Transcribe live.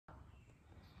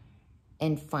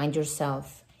and find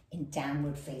yourself in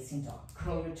downward facing dog.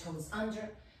 Curl your toes under,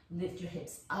 lift your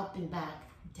hips up and back,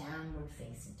 downward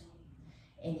facing dog.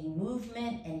 Any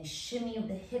movement, any shimmy of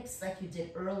the hips like you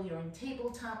did earlier in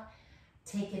tabletop,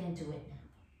 take it and do it now.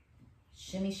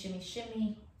 Shimmy, shimmy,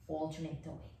 shimmy, alternate the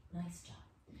weight. Nice job.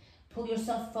 Pull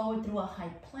yourself forward through a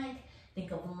high plank.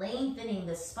 Think of lengthening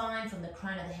the spine from the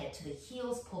crown of the head to the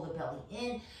heels. Pull the belly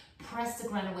in, press the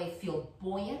ground away, feel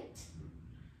buoyant,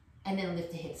 and then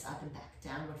lift the hips up and back,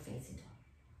 downward facing dog.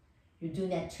 You're doing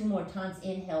that 2 more times.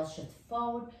 Inhale, shift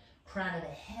forward, crown of the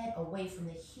head away from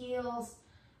the heels.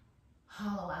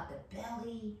 Hollow out the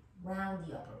belly, round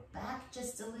the upper back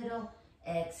just a little.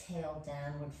 Exhale,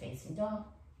 downward facing dog.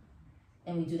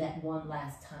 And we do that one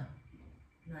last time.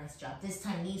 Nice job. This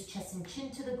time, knees, chest, and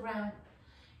chin to the ground.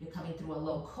 You're coming through a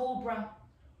low cobra.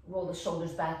 Roll the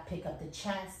shoulders back, pick up the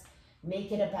chest.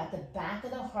 Make it about the back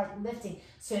of the heart lifting.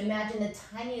 So imagine the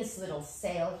tiniest little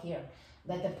sail here.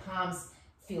 Let the palms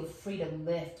feel free to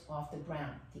lift off the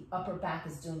ground. The upper back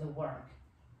is doing the work.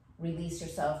 Release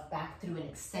yourself back through an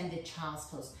extended child's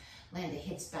pose. Land the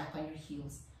hips back on your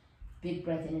heels. Big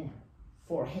breath in and out.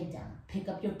 Forehead down. Pick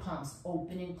up your palms.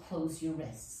 Open and close your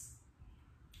wrists.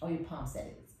 Or your palms, that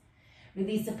is.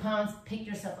 Release the palms. Pick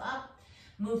yourself up.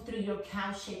 Move through your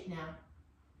cow shape now.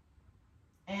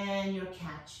 And your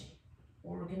cat shape.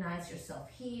 Organize yourself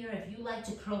here. If you like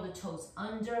to curl the toes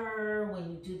under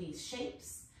when you do these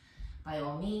shapes, by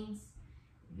all means.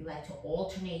 If you like to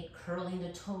alternate curling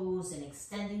the toes and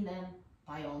extending them,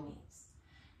 by all means.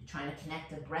 You're trying to connect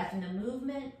the breath and the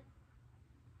movement.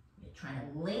 You're trying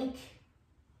to link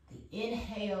the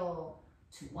inhale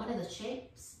to one of the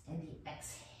shapes and the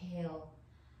exhale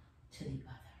to the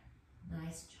other.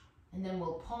 Nice job. And then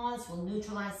we'll pause, we'll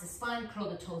neutralize the spine, curl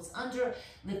the toes under,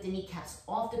 lift the kneecaps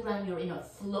off the ground. You're in a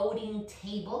floating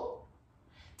table.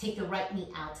 Take the right knee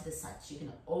out to the side. So you're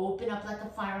gonna open up like a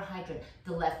fire hydrant.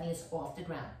 The left knee is off the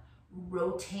ground.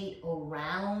 Rotate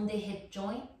around the hip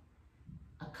joint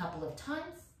a couple of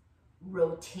times.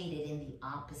 Rotate it in the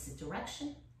opposite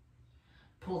direction.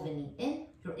 Pull the knee in.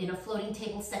 You're in a floating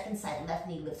table, second side. Left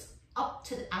knee lifts up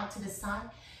to out to the side.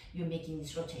 You're making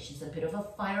these rotations, a bit of a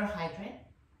fire hydrant,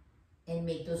 and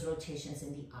make those rotations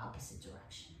in the opposite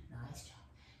direction. Nice job.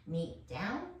 Knee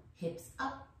down, hips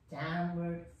up,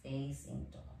 downward facing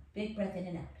dog. Big breath in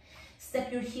and out.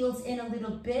 Step your heels in a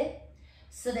little bit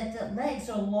so that the legs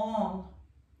are long.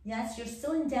 Yes, you're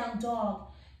still in down dog.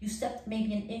 You step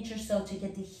maybe an inch or so to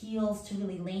get the heels to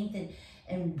really lengthen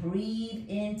and breathe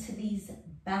into the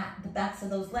backs of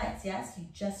those legs. Yes, you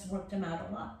just worked them out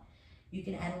a lot. You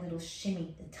can add a little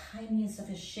shimmy, the tiniest of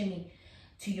a shimmy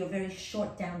to your very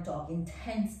short down dog,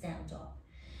 intense down dog.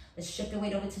 Let's shift the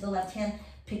weight over to the left hand.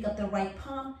 Pick up the right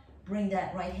palm. Bring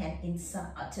that right hand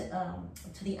inside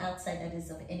to the outside, that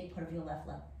is, of any part of your left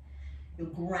leg. You're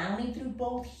grounding through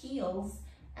both heels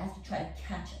as you try to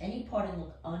catch any part and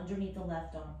look underneath the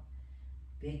left arm.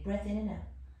 Big breath in and out.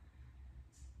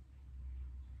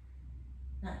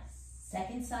 Nice.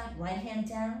 Second side, right hand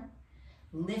down.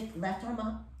 Lift left arm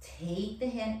up. Take the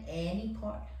hand, any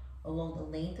part along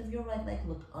the length of your right leg.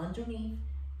 Look underneath.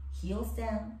 Heels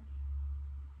down.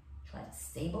 Try to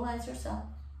stabilize yourself.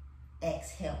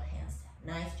 Exhale, hands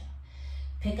down. Nice job.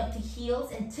 Pick up the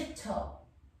heels and tiptoe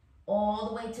all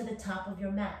the way to the top of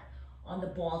your mat on the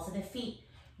balls of the feet.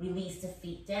 Release the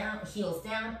feet down, heels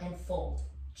down, and fold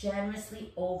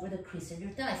generously over the crease of your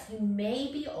thighs. You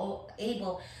may be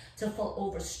able to fold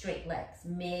over straight legs.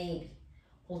 Maybe.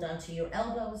 Hold on to your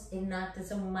elbows. If not,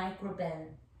 there's a micro bend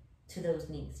to those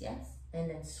knees, yes? And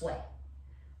then sway.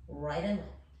 Right and left.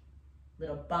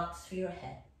 Little box for your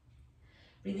head.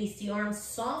 Release the arms,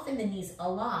 soften the knees a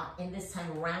lot, and this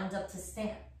time round up to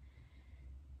stand.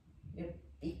 You're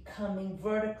becoming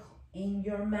vertical in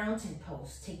your mountain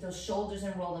pose. Take those shoulders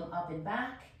and roll them up and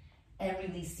back, and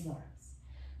release the arms.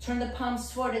 Turn the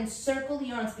palms forward and circle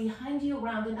the arms behind you,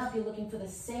 round and up. You're looking for the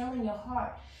sail in your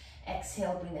heart.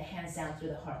 Exhale, bring the hands down through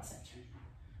the heart center.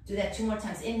 Do that 2 more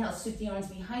times. Inhale, sweep the arms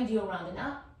behind you, around and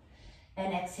up,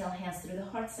 and exhale, hands through the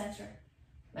heart center.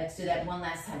 Let's do that one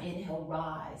last time. Inhale,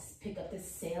 rise. Pick up the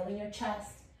sail in your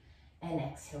chest. And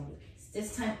exhale, release.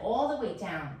 This time, all the way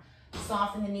down.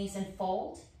 Soften the knees and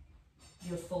fold.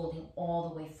 You're folding all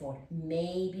the way forward.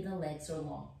 Maybe the legs are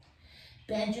long.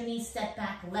 Bend your knees, step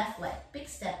back, left leg. Big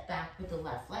step back with the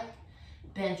left leg.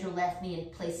 Bend your left knee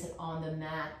and place it on the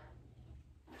mat.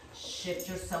 Shift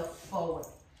yourself forward.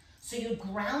 So you're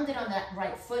grounded on that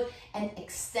right foot and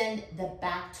extend the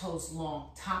back toes long,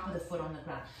 top of the foot on the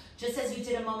ground. Just as you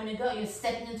did a moment ago, you're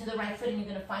stepping into the right foot and you're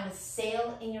gonna find a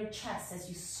sail in your chest as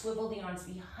you swivel the arms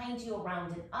behind you,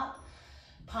 around and up.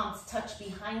 Palms touch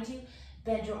behind you.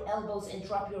 Bend your elbows and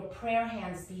drop your prayer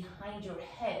hands behind your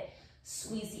head.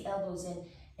 Squeeze the elbows in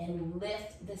and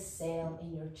lift the sail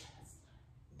in your chest.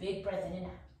 Big breath in and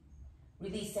out.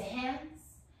 Release the hands.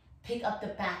 Pick up the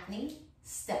back knee.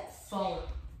 Step forward.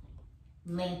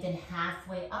 Lengthen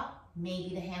halfway up.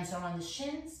 Maybe the hands are on the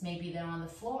shins. Maybe they're on the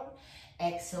floor.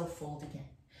 Exhale, fold again.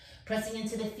 Pressing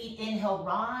into the feet, inhale,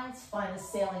 rise. Find the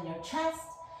sail in your chest.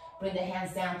 Bring the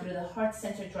hands down through the heart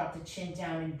center. Drop the chin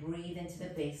down and breathe into the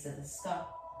base of the skull.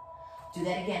 Do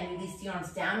that again. Release the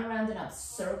arms down, around, and up.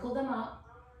 Circle them up.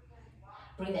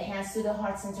 Bring the hands to the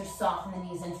heart center. Soften the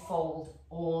knees and fold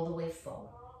all the way forward.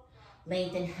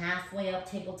 Lengthen halfway up,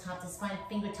 tabletop to spine.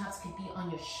 Fingertips could be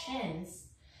on your shins.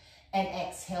 And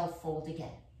exhale, fold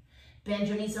again. Bend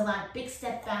your knees a lot. Big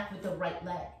step back with the right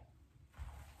leg.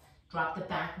 Drop the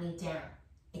back knee down.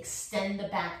 Extend the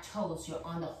back toes. You're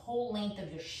on the whole length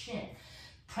of your shin.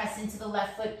 Press into the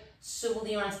left foot. Swivel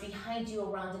the arms behind you,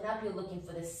 around and up. You're looking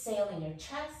for the sail in your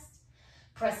chest.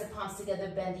 Press the palms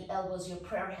together. Bend the elbows. Your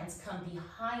prayer hands come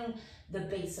behind the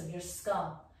base of your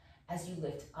skull as you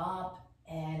lift up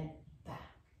and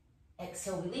back.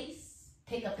 Exhale, release.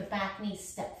 Pick up the back knee.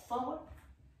 Step forward.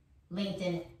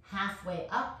 Lengthen halfway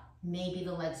up. Maybe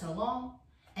the legs are long.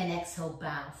 And exhale,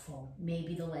 bow forward.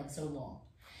 Maybe the legs are long.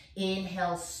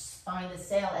 Inhale, find the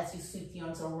sail as you sweep the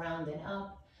arms around and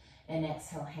up. And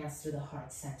exhale, hands through the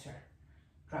heart center.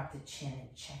 Drop the chin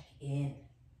and check in.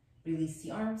 Release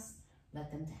the arms. Let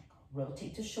them dangle.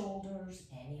 Rotate the shoulders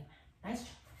and your nice job.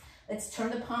 Let's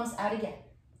turn the palms out again.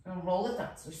 And roll the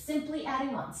thumbs. We're simply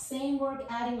adding on. Same work,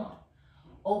 adding on.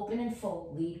 Open and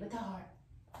fold. Lead with the heart.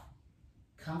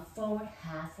 Come forward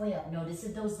halfway up. Notice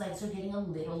that those legs are getting a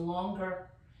little longer.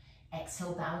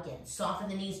 Exhale, bow again. Soften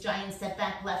the knees, giant step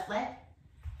back, left leg.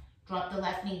 Drop the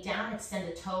left knee down, extend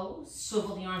the toes.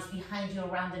 Swivel the arms behind you,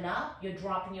 around and up. You're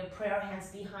dropping your prayer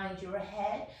hands behind your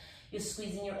head. You're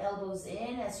squeezing your elbows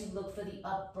in as you look for the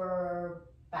upper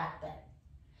back bend.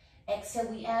 Exhale,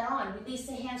 we add on. Release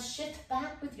the hands, shift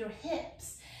back with your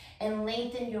hips. And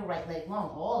lengthen your right leg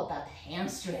long. All about the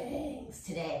hamstrings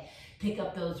today. Pick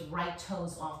up those right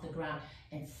toes off the ground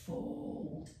and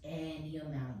fold any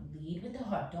amount. Lead with the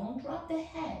heart. Don't drop the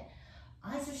head.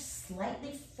 Eyes are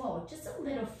slightly forward, just a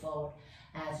little forward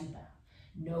as you bow.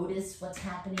 Notice what's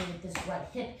happening with this right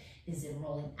hip. Is it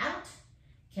rolling out?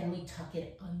 Can we tuck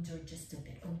it under just a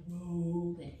bit or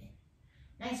roll it in?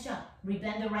 Nice job.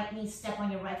 Rebend the right knee, step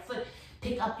on your right foot.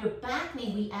 Pick up your back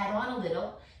knee. We add on a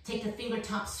little. Take the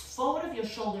fingertips forward of your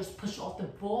shoulders. Push off the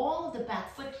ball of the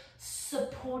back foot.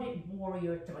 Supported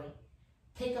warrior three.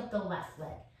 Pick up the left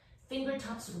leg.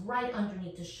 Fingertips right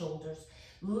underneath the shoulders.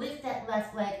 Lift that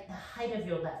left leg the height of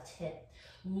your left hip.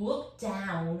 Look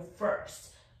down first.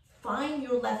 Find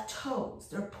your left toes.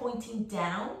 They're pointing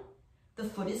down. The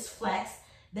foot is flexed.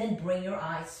 Then bring your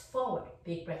eyes forward.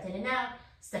 Big breath in and out.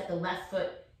 Step the left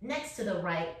foot next to the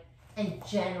right and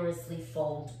generously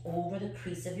fold over the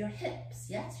crease of your hips.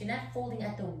 Yes, you're not folding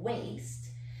at the waist.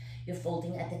 You're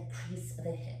folding at the crease of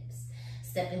the hips.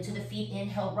 Step into the feet.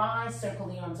 Inhale, rise. Circle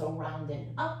the arms around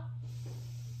and up.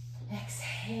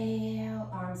 Exhale,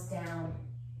 arms down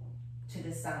to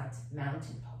the sides,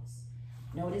 mountain pose.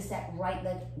 Notice that right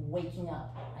leg waking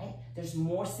up, right? There's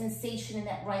more sensation in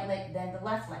that right leg than the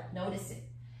left leg. Notice it.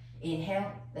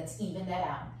 Inhale, let's even that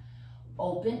out.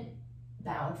 Open,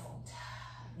 bow and fold.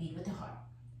 Lead with the heart.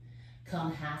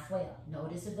 Come halfway up.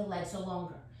 Notice if the legs are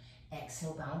longer.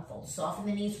 Exhale, bow and fold. Soften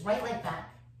the knees, right leg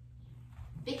back.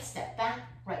 Big step back,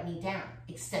 right knee down.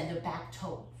 Extend the back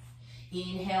toe.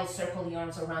 Inhale, circle the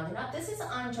arms around and up. This is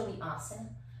Anjali Asana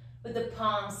with the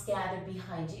palms gathered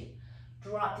behind you.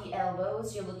 Drop the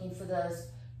elbows. You're looking for those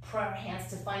prayer hands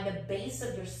to find the base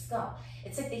of your skull.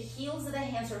 It's like the heels of the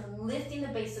hands are lifting the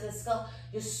base of the skull.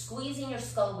 You're squeezing your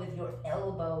skull with your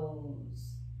elbows.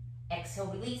 Exhale,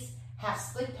 release. Half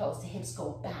split pose. The hips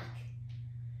go back.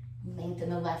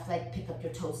 Lengthen the left leg. Pick up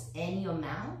your toes any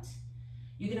amount.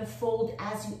 You're going to fold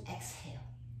as you exhale.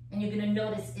 And you're going to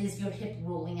notice, is your hip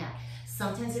rolling out?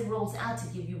 Sometimes it rolls out to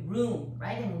give you room,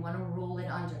 right? And we want to roll it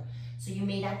under. So you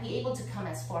may not be able to come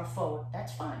as far forward.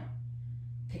 That's fine.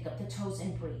 Pick up the toes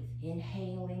and breathe.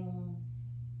 Inhaling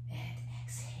and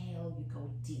exhale, you go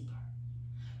deeper.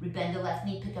 Rebend the left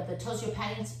knee, pick up the toes. You're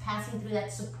passing through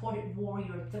that supported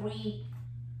warrior three.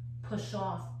 Push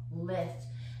off, lift.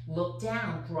 Look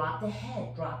down, drop the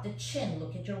head, drop the chin.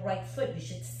 Look at your right foot. You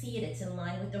should see it. It's in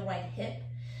line with the right hip.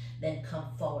 Then come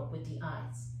forward with the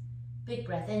eyes. Big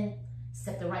breath in.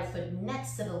 Step the right foot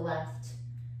next to the left.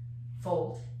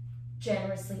 Fold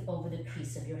generously over the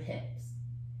crease of your hips.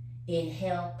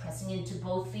 Inhale, pressing into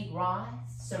both feet, rise.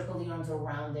 Circle the arms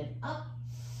around and up.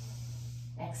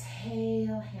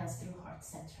 Exhale, hands through heart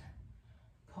center.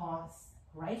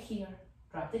 right here.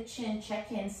 Drop the chin,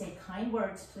 check in, say kind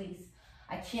words, please.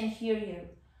 I can't hear you,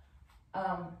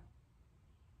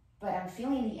 but I'm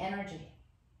feeling the energy.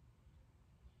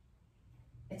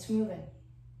 It's moving.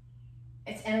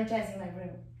 It's energizing my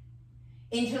room.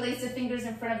 Interlace the fingers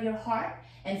in front of your heart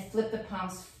and flip the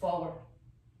palms forward.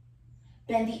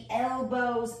 Bend the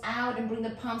elbows out and bring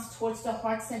the palms towards the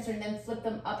heart center and then flip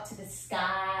them up to the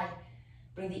sky.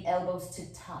 Bring the elbows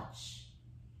to touch.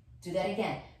 Do that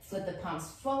again. Flip the palms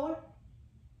forward.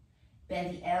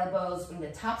 Bend the elbows, bring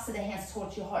the tops of the hands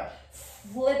towards your heart.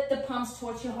 Flip the palms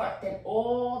towards your heart, then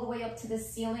all the way up to the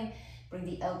ceiling. Bring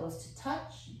the elbows to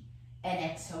touch and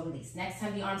exhale, release. Next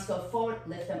time the arms go forward,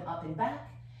 lift them up and back.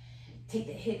 Take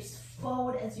the hips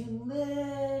forward as you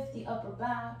lift the upper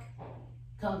back.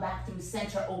 Come back through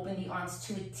center, open the arms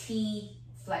to a T.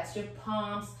 Flex your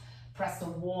palms, press the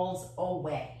walls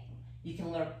away. You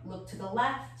can look to the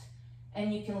left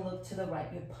and you can look to the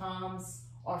right. Your palms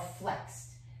are flexed.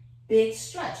 Big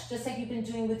stretch, just like you've been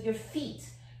doing with your feet.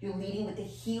 You're leading with the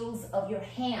heels of your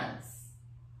hands.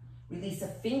 Release the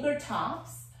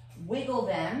fingertips, wiggle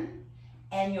them,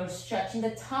 and you're stretching the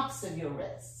tops of your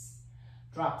wrists.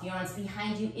 Drop the arms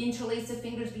behind you, interlace the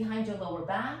fingers behind your lower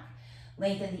back,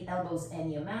 lengthen the elbows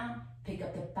any amount, pick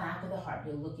up the back of the heart.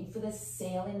 You're looking for the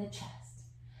sail in the chest.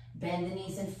 Bend the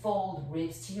knees and fold,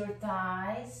 ribs to your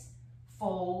thighs.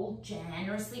 Fold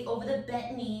generously over the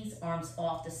bent knees, arms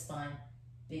off the spine.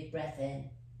 Big breath in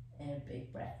and a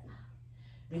big breath out.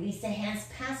 Release the hands,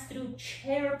 pass through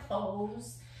chair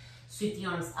pose. Sweep the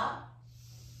arms up.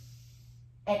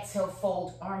 Exhale,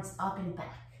 fold, arms up and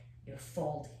back. You're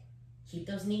folding. Keep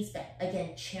those knees back.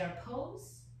 Again, chair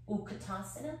pose,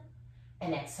 Utkatasana,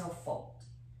 and exhale, fold.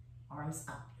 Arms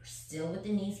up. You're still with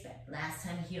the knees back. Last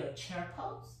time here, a chair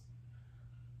pose,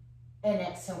 and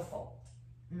exhale, fold.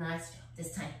 Nice job.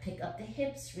 This time, pick up the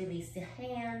hips, release the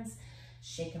hands,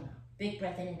 shake them out. Big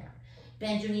breath in and out.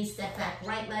 Bend your knees, step back,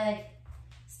 right leg,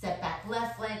 step back,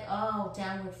 left leg. Oh,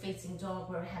 downward facing dog,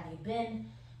 where have you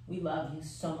been? We love you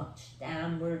so much.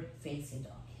 Downward facing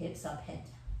dog, hips up, head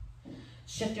down.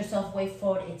 Shift yourself way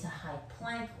forward into high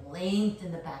plank.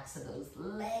 Lengthen the backs of those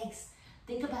legs.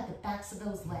 Think about the backs of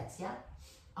those legs, yeah?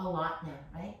 A lot now,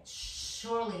 right?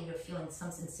 Surely you're feeling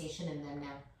some sensation in them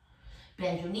now.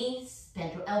 Bend your knees,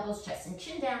 bend your elbows, chest and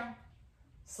chin down.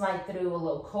 Slide through a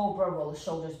low cobra, roll the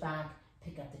shoulders back,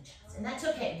 pick up the chest. And that's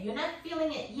okay. If you're not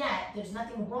feeling it yet, there's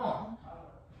nothing wrong,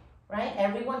 right?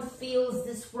 Everyone feels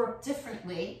this work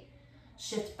differently.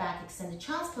 Shift back, extend the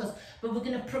child's pose. But we're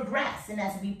going to progress. And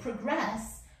as we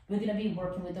progress, we're going to be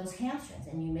working with those hamstrings.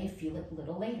 And you may feel it a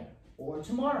little later, or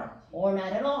tomorrow, or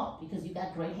not at all, because you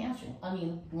got great hamstrings. I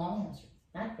mean, long hamstrings.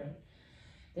 Not great.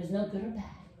 There's no good or bad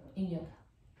in yoga.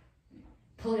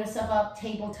 Pull yourself up,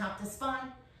 tabletop to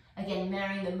spine. Again,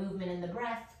 marrying the movement and the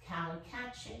breath. Cow and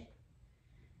catch it.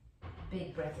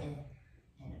 Big breath in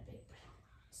and a big breath.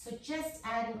 So just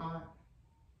adding on.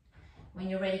 When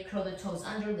you're ready, curl the toes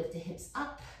under, lift the hips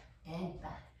up and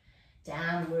back.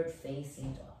 Downward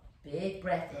facing dog. Big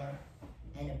breath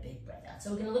in and a big breath out.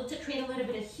 So we're going to look to create a little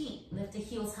bit of heat. Lift the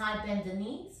heels high, bend the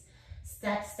knees.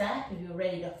 Step, step. If you're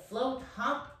ready to float,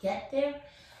 hop, get there.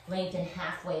 Lengthen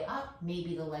halfway up.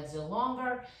 Maybe the legs are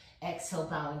longer. Exhale,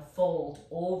 bowing, fold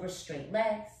over straight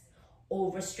legs.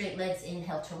 Over straight legs,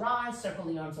 inhale to rise. Circle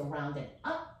the arms around and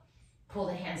up. Pull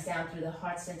the hands down through the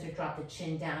heart center. Drop the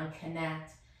chin down,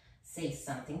 connect. Say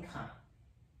something kind.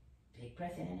 Big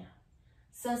breath in and out.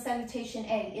 Sun salutation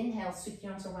A. Inhale, sweep the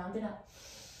arms around and up.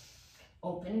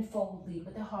 Open and fold, lead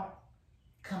with the heart.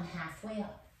 Come halfway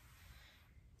up.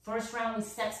 First round, we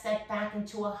step back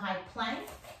into a high plank.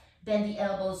 Bend the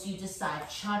elbows, you decide,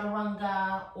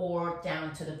 chaturanga or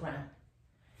down to the ground.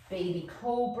 Baby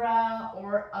cobra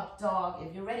or up dog.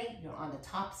 If you're ready, you're on the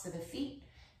tops of the feet.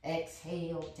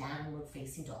 Exhale, downward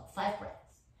facing dog. 5 breaths.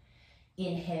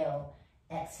 Inhale,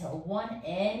 exhale 1.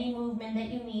 Any movement that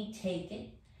you need, take it.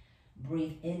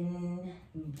 Breathe in,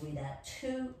 breathe out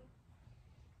 2.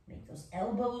 Make those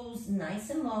elbows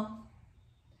nice and long.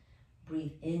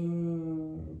 Breathe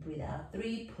in, breathe out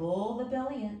 3. Pull the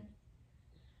belly in.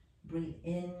 Breathe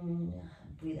in,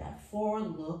 breathe out 4.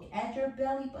 Look at your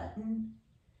belly button.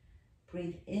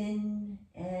 Breathe in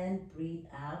and breathe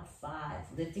out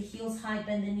 5. Lift the heels high,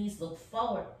 bend the knees, look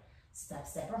forward. Step,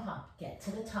 step or hop, get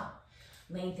to the top.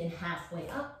 Lengthen halfway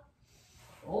up,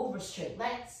 over straight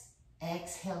legs.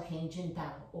 Exhale, hinge and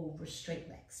bow, over straight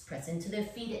legs. Press into the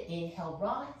feet, inhale,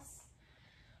 rise.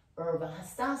 Urdhva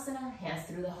Hastasana, hands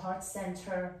through the heart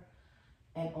center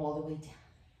and all the way down.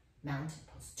 Mountain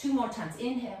pose. 2 more times,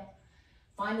 inhale.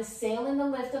 Find the sail in the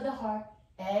lift of the heart.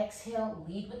 Exhale,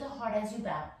 lead with the heart as you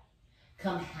bow.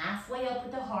 Come halfway up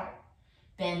with the heart.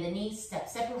 Bend the knees, step,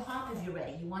 step, or hop if you're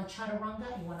ready. You want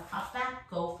chaturanga, you want to hop back,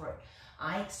 go for it.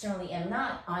 I certainly am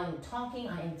not. I am talking,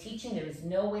 I am teaching. There is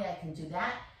no way I can do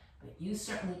that, but you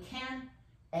certainly can.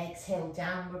 Exhale,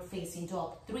 downward facing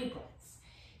dog, 3 breaths.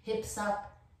 Hips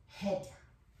up, head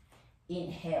down.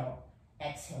 Inhale,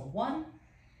 exhale, 1.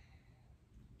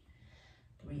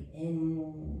 Breathe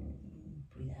in,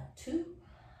 breathe out, 2.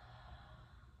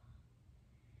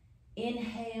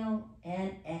 Inhale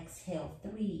and exhale,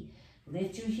 3.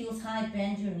 Lift your heels high,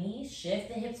 bend your knees, shift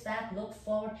the hips back, look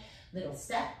forward, little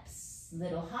steps,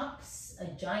 little hops, a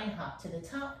giant hop to the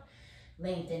top,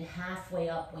 lengthen halfway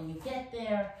up when you get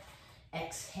there,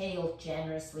 exhale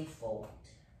generously forward.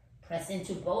 Press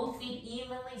into both feet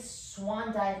evenly,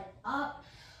 swan dive up,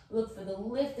 look for the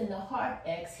lift in the heart,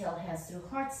 exhale, hands through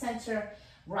heart center,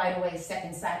 right away,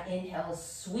 second side, inhale,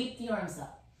 sweep the arms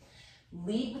up.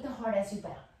 Lead with the heart as you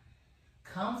bow.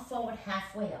 Come forward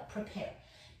halfway up, prepare.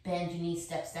 Bend your knees,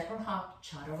 step, step, or hop,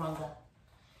 chaturanga.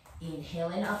 Inhale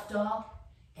in up dog,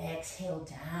 exhale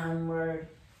downward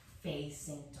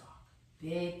facing dog.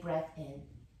 Big breath in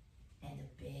and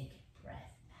a big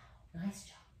breath out. Nice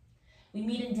job. We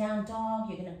meet in down dog.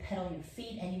 You're gonna pedal your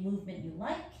feet, any movement you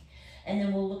like, and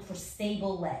then we'll look for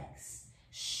stable legs.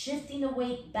 Shifting the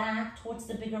weight back towards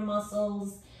the bigger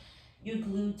muscles, your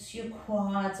glutes, your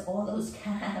quads, all those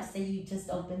calves that you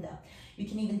just opened up. You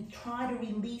can even try to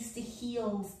release the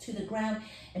heels to the ground.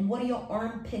 And what are your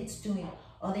armpits doing?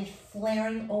 Are they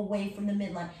flaring away from the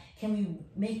midline? Can we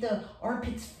make the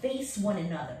armpits face one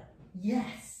another?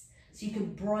 Yes. So you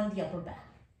can broaden the upper back.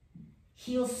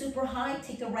 Heels super high.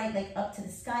 Take the right leg up to the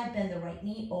sky. Bend the right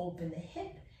knee. Open the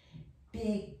hip.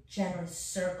 Big, generous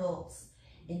circles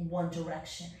in one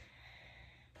direction.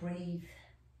 Breathe.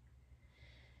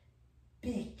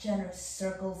 Big, generous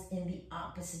circles in the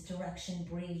opposite direction.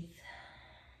 Breathe.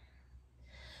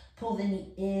 Pull the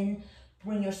knee in.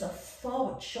 Bring yourself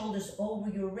forward. Shoulders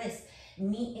over your wrist.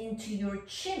 Knee into your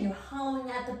chin. You're hollowing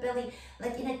out the belly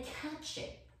like in a cat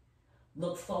shape.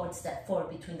 Look forward, step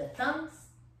forward between the thumbs,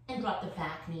 and drop the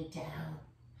back knee down.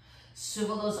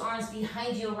 Swivel those arms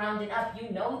behind you, round it up. You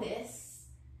know this.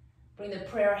 Bring the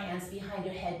prayer hands behind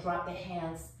your head. Drop the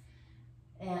hands.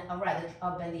 And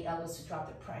I'll bend the elbows to drop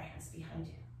the prayer hands behind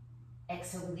you.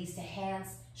 Exhale, release the hands,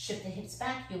 shift the hips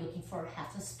back. You're looking for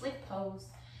half a split pose.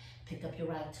 Pick up your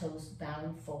right toes, bow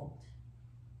and fold.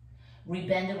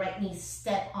 Rebend the right knee,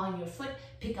 step on your foot.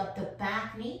 Pick up the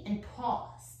back knee and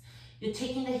pause. You're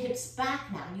taking the hips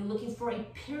back now. You're looking for a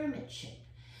pyramid shape.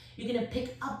 You're gonna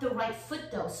pick up the right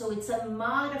foot though, so it's a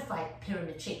modified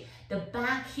pyramid shape. The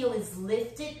back heel is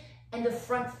lifted and the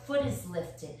front foot is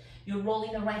lifted. You're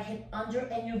rolling the right hip under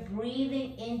and you're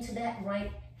breathing into that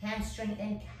right hamstring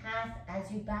and calf as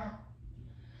you bow.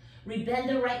 Rebend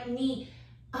the right knee,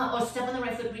 or step on the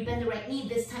right foot, rebend the right knee.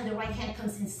 This time the right hand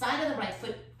comes inside of the right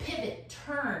foot, pivot,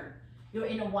 turn. You're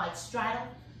in a wide straddle.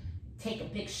 Take a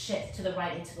big shift to the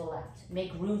right and to the left.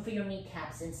 Make room for your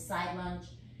kneecaps and side lunge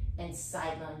and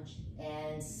side lunge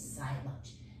and side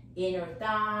lunge. Inner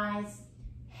thighs,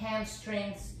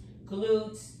 hamstrings,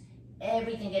 glutes,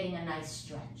 everything getting a nice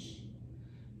stretch.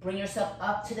 Bring yourself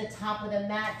up to the top of the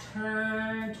mat.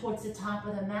 Turn towards the top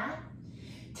of the mat.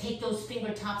 Take those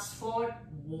fingertips forward.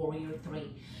 Warrior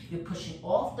 3. You're pushing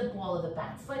off the ball of the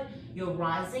back foot. You're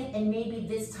rising, and maybe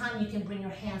this time you can bring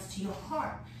your hands to your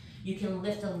heart. You can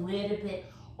lift a little bit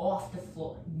off the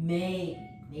floor.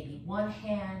 Maybe one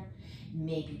hand,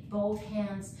 maybe both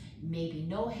hands, maybe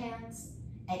no hands.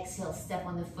 Exhale, step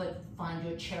on the foot, find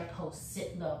your chair pose,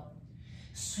 sit low.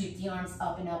 Sweep the arms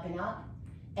up and up and up.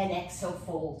 And exhale,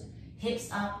 fold. Hips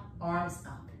up, arms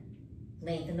up.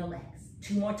 Lengthen the legs.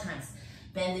 2 more times.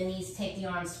 Bend the knees, take the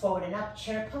arms forward and up,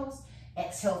 chair pose.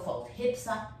 Exhale, fold. Hips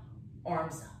up,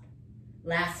 arms up.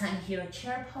 Last time here,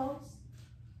 chair pose.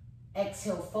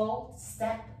 Exhale, fold,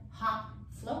 step, hop,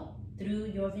 float through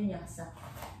your vinyasa.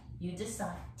 You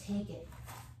decide, take it.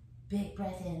 Big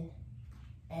breath in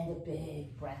and a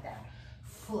big breath out.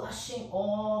 Flushing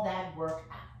all that work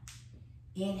out.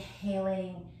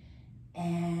 Inhaling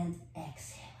and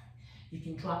exhaling. You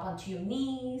can drop onto your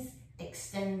knees,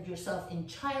 extend yourself in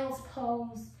child's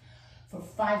pose for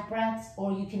 5 breaths,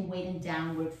 or you can wait in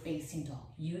downward facing dog.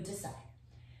 You decide.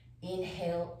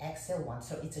 Inhale, exhale 1.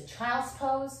 So it's a child's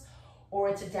pose or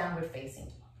it's a downward facing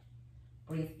dog.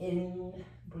 Breathe in,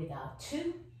 breathe out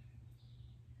 2.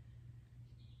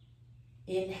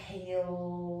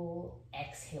 Inhale,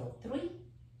 exhale 3.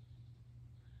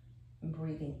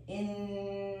 Breathing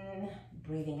in,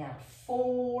 breathing out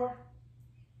 4.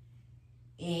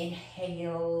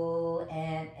 Inhale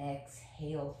and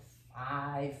exhale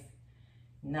 5.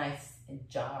 Nice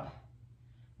job.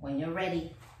 When you're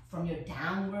ready, from your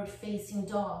downward facing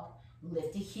dog.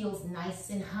 Lift the heels nice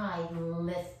and high.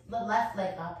 Lift the left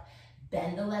leg up.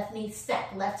 Bend the left knee.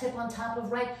 Stack left hip on top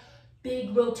of right.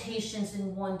 Big rotations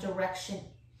in one direction.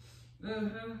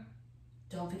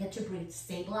 Don't forget to breathe.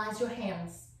 Stabilize your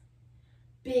hands.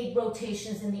 Big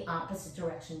rotations in the opposite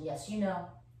direction. Yes, you know.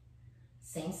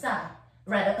 Same side.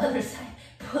 Rather, other side.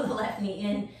 Pull the left knee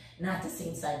in. Not the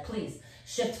same side, please.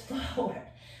 Shift forward.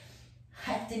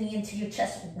 Heft the knee into your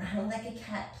chest. Round like a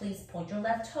cat, please. Point your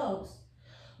left toes.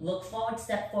 Look forward,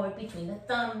 step forward between the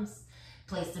thumbs.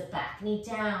 Place the back knee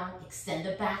down. Extend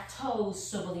the back toes.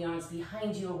 Swivel the arms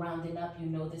behind you, rounding up. You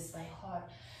know this by heart.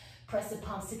 Press the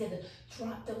palms together.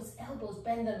 Drop those elbows.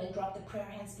 Bend them and drop the prayer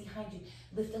hands behind you.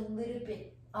 Lift a little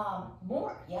bit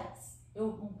more. Yes.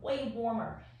 You're way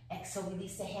warmer. Exhale,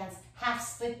 release the hands. Half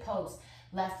split pose.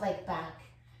 Left leg back.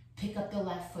 Pick up the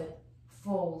left foot.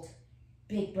 Fold.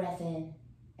 Big breath in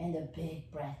and a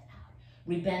big breath out.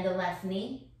 Rebend the left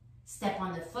knee. Step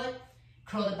on the foot.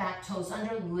 Curl the back toes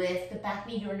under. Lift the back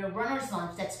knee. You're in a runner's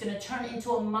lunge. That's going to turn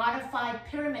into a modified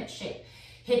pyramid shape.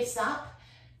 Hips up.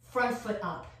 Front foot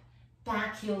up.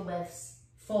 Back heel lifts.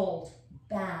 Fold.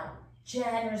 Bow.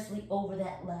 Generously over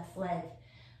that left leg.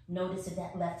 Notice if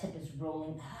that left hip is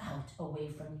rolling out away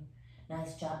from you.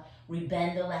 Nice job.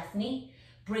 Rebend the left knee.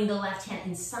 Bring the left hand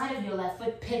inside of your left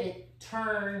foot. Pivot.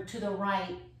 Turn to the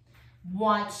right.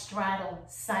 Wide straddle.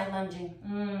 Side lunging.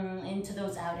 Into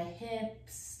those outer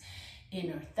hips.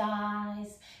 Inner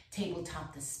thighs.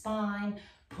 Tabletop the spine.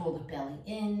 Pull the belly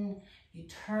in. You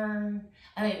turn.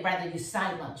 You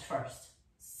side lunge first.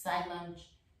 Side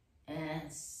lunge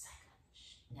and side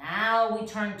lunge. Now we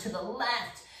turn to the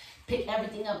left. Pick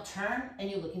everything up, turn, and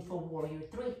you're looking for warrior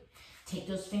 3. Take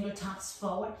those fingertips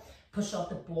forward, push off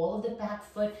the ball of the back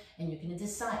foot, and you're gonna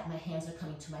decide, my hands are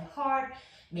coming to my heart,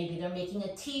 maybe they're making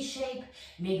a T shape,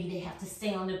 maybe they have to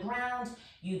stay on the ground.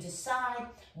 You decide,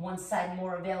 one side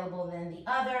more available than the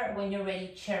other. When you're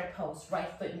ready, chair pose,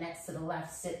 right foot next to the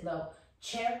left, sit low.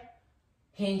 Chair,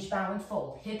 hinge, bow, and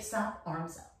fold. Hips up,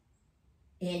 arms up.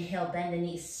 Inhale, bend the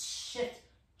knees, shift,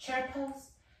 chair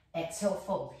pose. Exhale,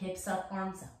 fold, hips up,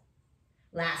 arms up.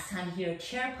 Last time here,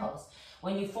 chair pose.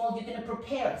 When you fold, you're gonna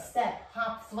prepare, step,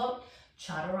 hop, float,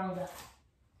 chaturanga.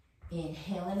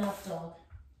 Inhale and up dog.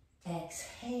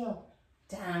 Exhale,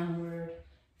 downward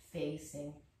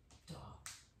facing dog.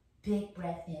 Big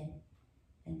breath in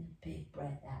and big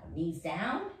breath out. Knees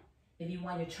down. If you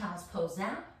want your child's pose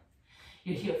now,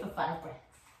 you're here for 5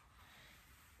 breaths.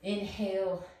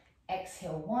 Inhale,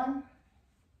 exhale 1.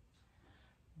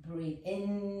 Breathe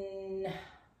in,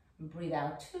 breathe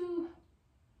out 2.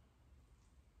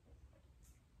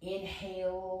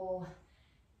 Inhale,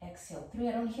 exhale 3.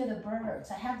 I don't hear the birds.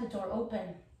 I have the door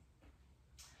open.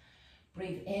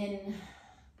 Breathe in,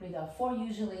 breathe out 4.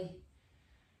 Usually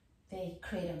they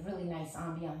create a really nice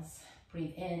ambiance.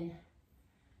 Breathe in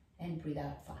and breathe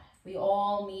out 5. We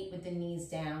all meet with the knees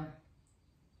down.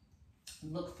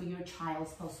 Look for your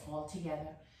child's pose all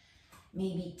together.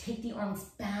 Maybe take the arms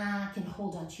back and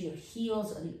hold onto your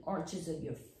heels or the arches of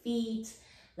your feet.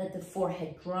 Let the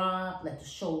forehead drop, let the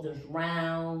shoulders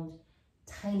round.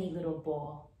 Tiny little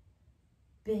ball.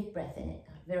 Big breath in it.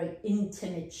 A very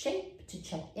intimate shape to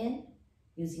check in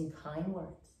using kind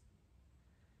words.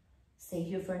 Stay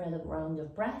here for another round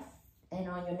of breath. And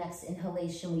on your next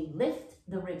inhalation, we lift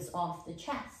the ribs off the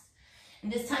chest.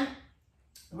 And this time,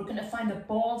 we're gonna find the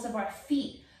balls of our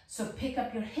feet. So pick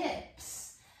up your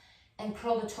hips and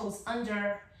curl the toes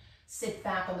under. Sit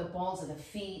back on the balls of the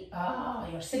feet.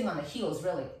 You're sitting on the heels,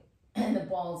 really. And the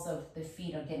balls of the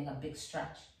feet are getting a big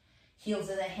stretch. Heels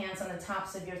of the hands on the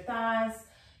tops of your thighs.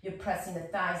 You're pressing the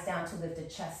thighs down to lift the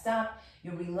chest up.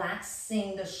 You're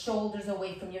relaxing the shoulders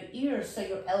away from your ears so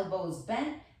your elbows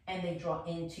bend and they draw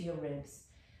into your ribs.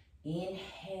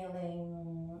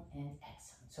 Inhaling and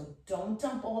exhaling. So don't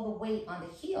dump all the weight on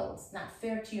the heels. Not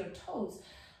fair to your toes.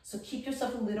 So keep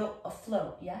yourself a little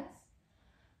afloat, yes?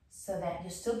 So that you're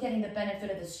still getting the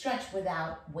benefit of the stretch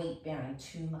without weight bearing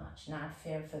too much. Not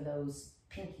fair for those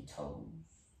pinky toes.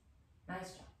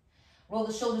 Nice job. Roll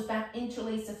the shoulders back,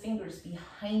 interlace the fingers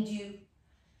behind you.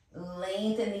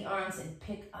 Lengthen the arms and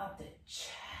pick up the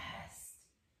chest.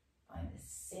 Find the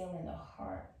sail in the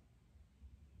heart.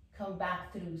 Come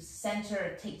back through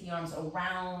center. Take the arms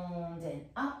around and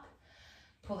up.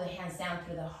 Pull the hands down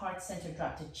through the heart center.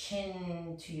 Drop the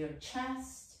chin to your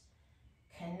chest.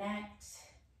 Connect.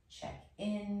 Check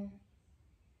in.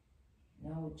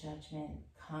 No judgment.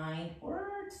 Kind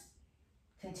words.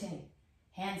 Continue.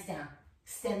 Hands down.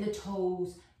 Extend the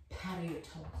toes. Paddle your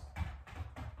toes.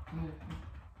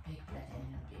 Big breath in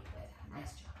and a big breath out.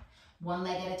 Nice job. One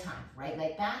leg at a time. Right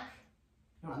leg back.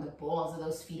 You're on the balls of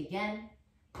those feet again.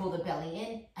 Pull the belly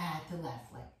in, add the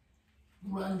left leg.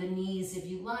 Run the knees if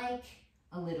you like,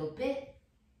 a little bit.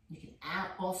 You can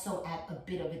also add a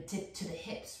bit of a dip to the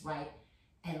hips, right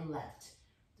and left.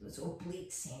 Those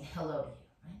obliques saying hello to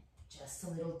you, right? Just a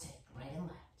little dip, right and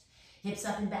left. Hips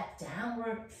up and back,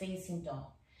 downward facing dog.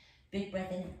 Big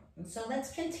breath in. And so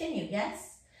let's continue,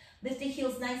 yes? Lift the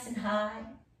heels nice and high.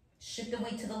 Shift the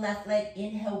weight to the left leg.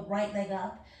 Inhale, right leg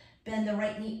up. Bend the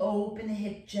right knee, open the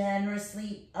hip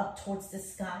generously up towards the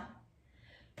sky.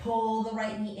 Pull the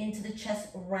right knee into the chest,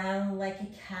 round like a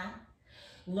cat.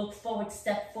 Look forward,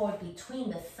 step forward between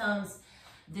the thumbs.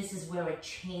 This is where it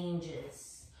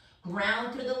changes.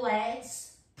 Ground through the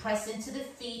legs, press into the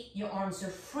feet. Your arms are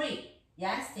free.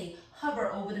 Yes, they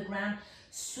hover over the ground.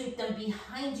 Sweep them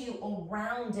behind you,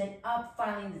 around and up,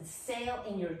 finding the sail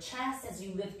in your chest as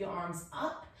you lift your arms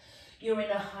up. You're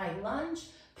in a high lunge.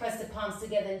 Press the palms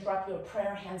together and drop your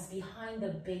prayer hands behind the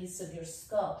base of your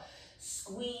skull.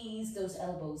 Squeeze those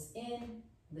elbows in,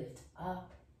 lift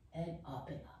up and up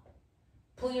and up.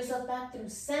 Pull yourself back through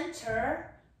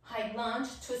center, high lunge,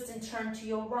 twist and turn to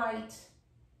your right.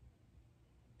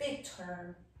 Big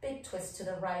turn, big twist to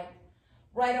the right.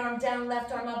 Right arm down,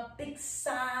 left arm up, big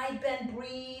side bend,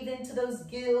 breathe into those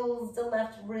gills, the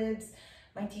left ribs.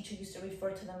 My teacher used to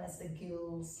refer to them as the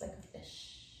gills, like a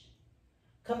fish.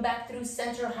 Come back through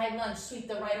center, high lunge, sweep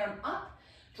the right arm up,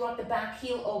 drop the back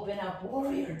heel, open up,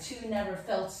 warrior two, never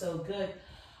felt so good.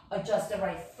 Adjust the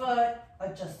right foot,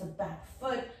 adjust the back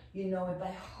foot, you know it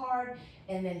by heart,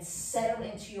 and then settle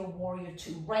into your warrior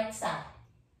two, right side.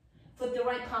 Flip the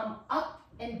right palm up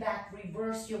and back,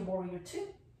 reverse your warrior two.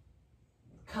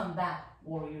 Come back,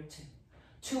 warrior two.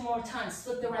 Two more times,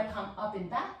 flip the right palm up and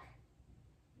back,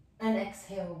 and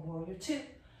exhale, warrior two.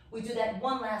 We do that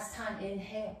one last time,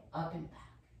 inhale, up and back.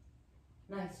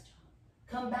 Nice job.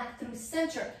 Come back through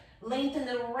center, lengthen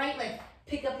the right leg,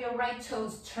 pick up your right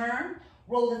toes, turn,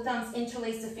 roll the thumbs,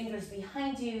 interlace the fingers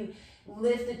behind you,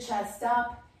 lift the chest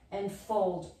up, and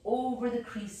fold over the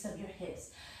crease of your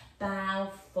hips.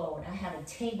 Bow forward. I have a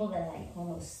table that I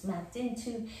almost smacked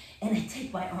into, and I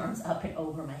take my arms up and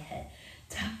over my head.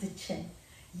 Tuck the chin.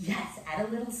 Yes, add a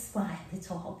little smile. It's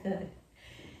all good.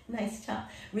 Nice job.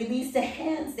 Release the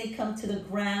hands. They come to the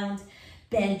ground.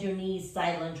 Bend your knees,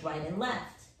 side lunge right and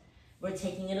left. We're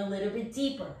taking it a little bit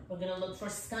deeper. We're going to look for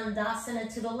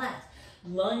Skandasana to the left.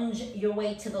 Lunge your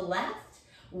way to the left.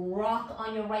 Rock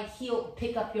on your right heel.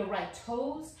 Pick up your right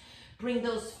toes. Bring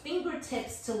those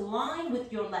fingertips to line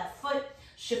with your left foot.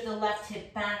 Shift the left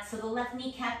hip back so the left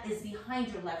kneecap is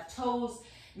behind your left toes.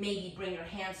 Maybe bring your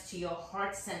hands to your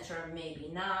heart center,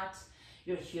 maybe not.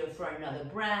 You're here for another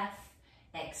breath.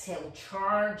 Exhale,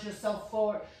 charge yourself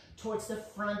forward towards the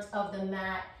front of the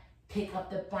mat. Pick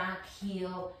up the back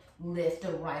heel, lift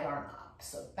the right arm up.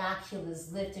 So back heel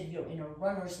is lifted, you're in a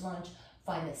runner's lunge.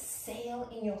 Find a sail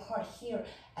in your heart here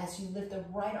as you lift the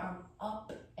right arm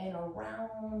up and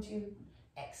around you.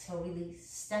 Exhale, release,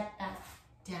 step back,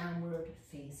 downward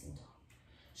facing dog.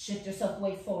 Shift yourself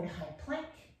way forward, high plank.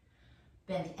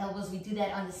 Bend the elbows, we do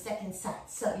that on the second side.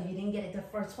 So if you didn't get it the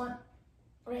first one,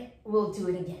 right, we'll do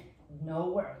it again. No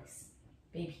worries.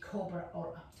 Baby cobra or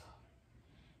up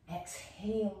dog.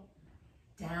 Exhale,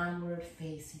 downward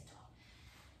facing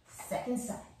dog. Second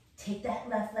side. Take that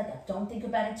left leg up. Don't think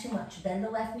about it too much. Bend the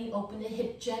left knee, open the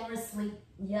hip generously.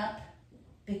 Yep.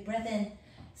 Big breath in.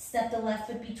 Step the left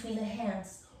foot between the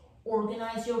hands.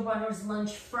 Organize your runner's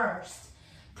lunge first.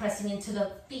 Pressing into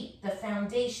the feet, the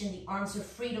foundation. The arms are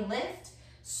free to lift.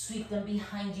 Sweep them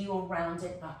behind you, around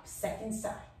and up. Second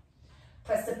side.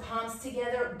 Press the palms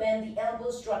together. Bend the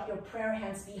elbows. Drop your prayer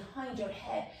hands behind your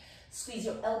head. Squeeze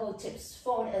your elbow tips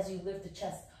forward as you lift the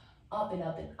chest up and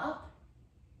up and up.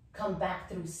 Come back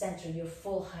through center, your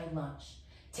full high lunge.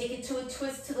 Take it to a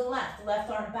twist to the left. Left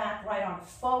arm back, right arm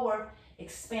forward.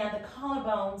 Expand the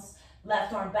collarbones.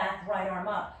 Left arm back, right arm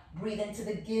up. Breathe into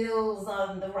the gills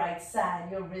on the right side,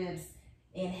 your ribs.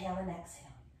 Inhale and exhale.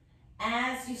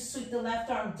 As you sweep the left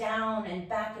arm down and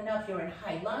back and up, you're in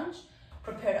high lunge.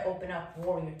 Prepare to open up,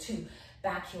 warrior two.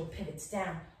 Back heel pivots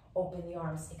down. Open the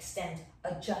arms, extend,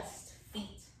 adjust,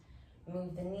 feet.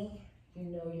 Move the knee. You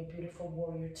know your beautiful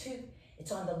warrior two.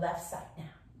 It's on the left side now.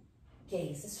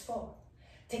 Gaze is forward.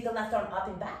 Take the left arm up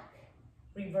and back.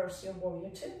 Reverse your warrior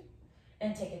two.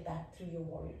 And take it back through your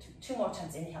warrior two. Two more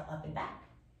times. Inhale, up and back.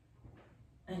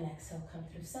 And exhale, come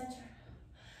through center.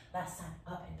 Last time,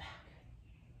 up and back.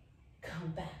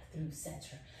 Come back through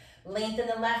center. Lengthen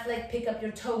the left leg. Pick up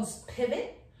your toes.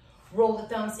 Pivot. Roll the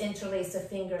thumbs. Interlace the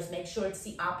fingers. Make sure it's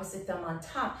the opposite thumb on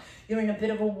top. You're in a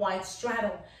bit of a wide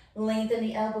straddle. Lengthen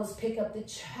the elbows, pick up the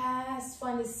chest,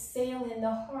 find a sail in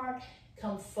the heart,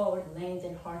 come forward,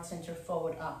 lengthen heart center,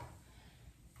 forward, up.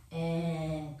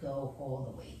 and go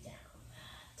all the way down.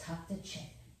 Tuck the chin,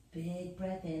 big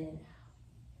breath in and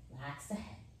out. Relax the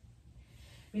head.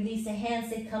 Release the hands,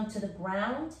 they come to the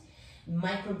ground.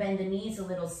 Micro bend the knees, a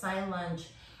little side lunge,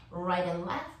 right and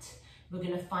left. We're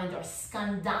gonna find our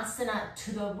Skandasana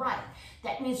to the right.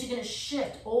 That means you're gonna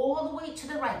shift all the way to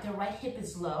the right. The right hip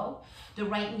is low, the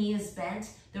right knee is bent,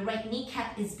 the right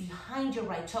kneecap is behind your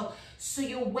right toe, so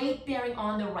your weight bearing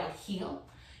on the right heel.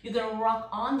 You're gonna rock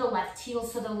on the left heel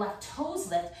so the left toes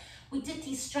lift. We did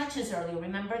these stretches earlier,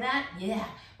 remember that? Yeah,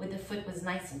 where the foot was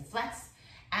nice and flexed.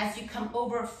 As you come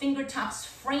over, fingertips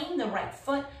frame the right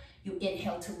foot. You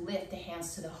inhale to lift the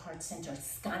hands to the heart center.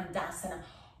 Skandasana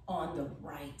on the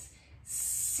right.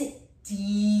 Sit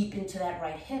deep into that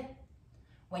right hip.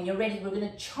 When you're ready, we're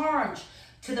gonna charge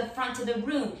to the front of the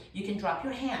room. You can drop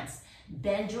your hands.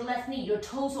 Bend your left knee. Your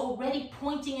toes already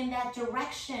pointing in that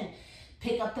direction.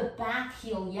 Pick up the back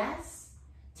heel, yes.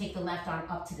 Take the left arm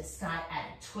up to the sky, add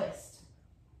a twist.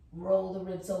 Roll the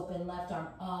ribs open, left arm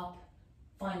up.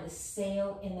 Find the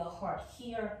sail in the heart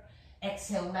here.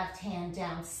 Exhale, left hand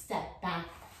down, step back,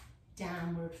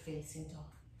 downward facing dog.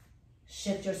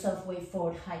 Shift yourself way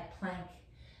forward, high plank.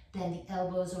 Bend the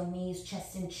elbows or knees,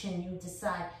 chest and chin, you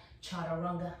decide.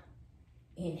 Chaturanga.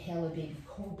 Inhale, a baby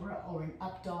cobra or an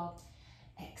up dog.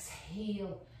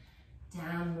 Exhale,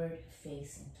 downward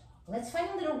facing dog. Let's find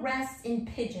a little rest in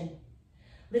pigeon.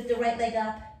 Lift the right leg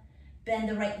up, bend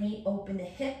the right knee, open the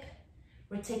hip.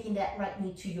 We're taking that right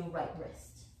knee to your right wrist.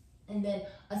 And then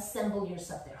assemble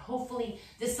yourself there. Hopefully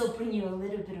this will bring you a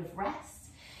little bit of rest.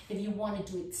 If you want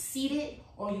to do it seated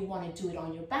or you want to do it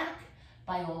on your back,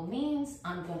 by all means,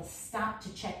 I'm going to stop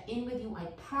to check in with you. I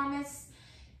promise.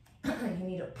 You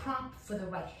need a prop for the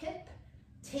right hip.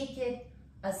 Take it,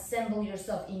 assemble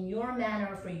yourself in your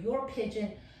manner for your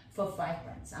pigeon for 5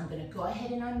 breaths. I'm going to go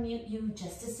ahead and unmute you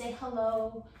just to say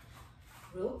hello.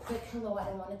 Real quick hello, I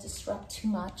don't want to disrupt too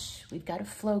much. We've got a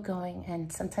flow going,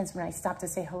 and sometimes when I stop to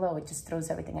say hello, it just throws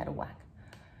everything out of whack.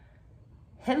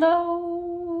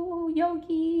 Hello,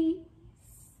 yogis.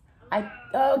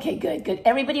 Okay, good.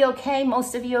 Everybody okay?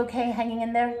 Most of you okay, hanging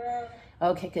in there?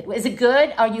 Okay, good. Is it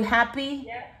good? Are you happy?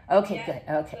 Yeah. Okay, yeah. Good.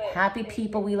 Okay, happy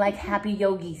people. We like happy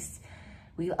yogis.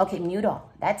 Okay, mute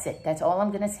all. That's it. That's all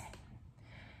I'm gonna say.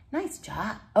 Nice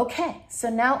job. Okay, so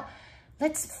now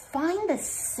let's find the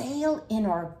sail in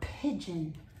our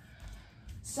pigeon.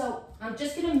 So I'm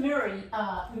just gonna mirror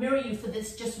you for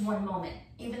this just one moment.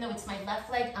 Even though it's my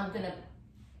left leg, I'm gonna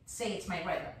say it's my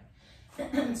right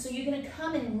leg. So you're gonna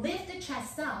come and lift the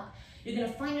chest up. You're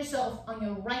gonna find yourself on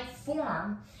your right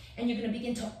forearm and you're gonna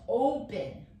begin to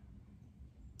open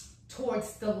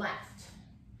towards the left.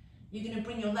 You're gonna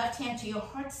bring your left hand to your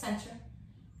heart center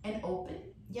and open.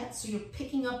 Yeah, so you're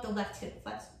picking up the left hip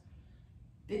flex.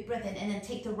 Big breath in, and then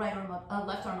take the right arm up,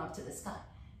 left arm up to the sky.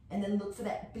 And then look for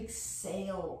that big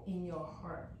sail in your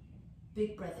heart.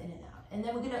 Big breath in and out. And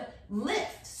then we're gonna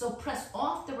lift. So press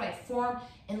off the right forearm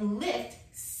and lift.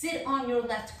 Sit on your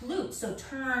left glute. So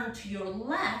turn to your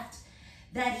left.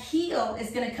 That heel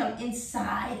is gonna come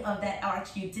inside of that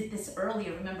arch. You did this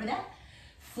earlier, remember that?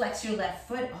 Flex your left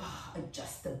foot,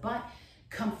 adjust the butt.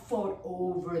 Come forward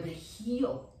over the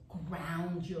heel.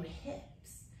 Ground your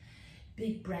hips.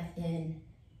 Big breath in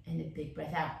and a big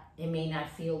breath out. It may not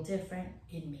feel different.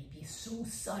 It may be so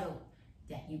subtle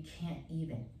that you can't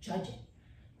even judge it.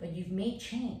 But you've made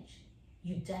change.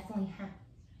 You definitely have.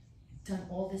 You've done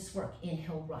all this work.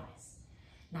 Inhale, rise.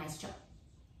 Nice job.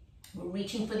 We're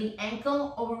reaching for the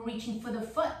ankle or we're reaching for the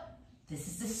foot. This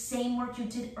is the same work you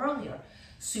did earlier.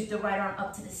 Sweep the right arm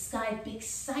up to the sky. Big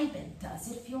side bend. Does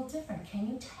it feel different? Can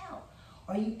you tell?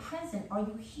 Are you present? Are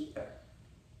you here?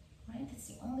 Right? That's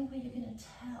the only way you're going to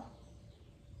tell.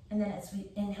 And then as we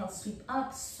inhale, sweep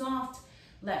up, soft,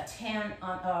 left hand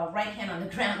on, right hand on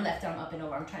the ground, left arm up and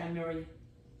over. I'm trying to mirror you.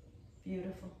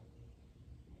 Beautiful.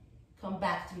 Come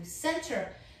back through center.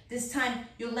 This time,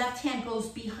 your left hand goes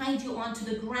behind you onto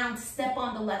the ground. Step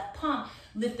on the left palm.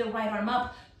 Lift the right arm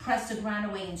up. Press the ground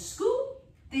away and scoop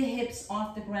the hips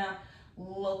off the ground.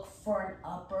 Look for an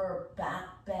upper back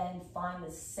bend. Find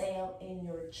the sail in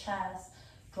your chest.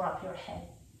 Drop your head.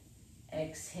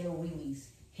 Exhale, release.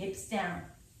 Hips down.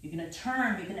 You're gonna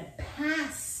turn. You're gonna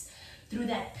pass through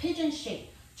that pigeon shape.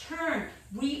 Turn.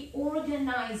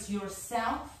 Reorganize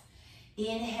yourself.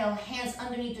 Inhale, hands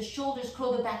underneath the shoulders.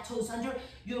 Curl the back toes under.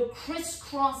 You're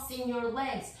crisscrossing your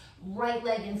legs. Right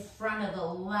leg in front of the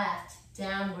left.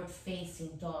 Downward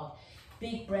facing dog.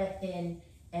 Big breath in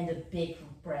and a big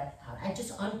breath out. I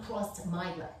just uncrossed my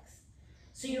legs.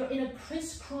 So you're in a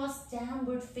crisscross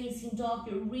downward facing dog.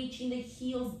 You're reaching the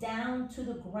heels down to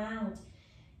the ground.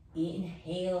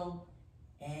 Inhale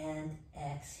and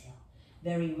exhale.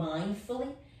 Very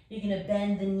mindfully. You're gonna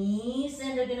bend the knees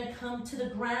and they're gonna come to the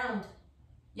ground.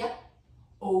 Yep.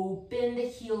 Open the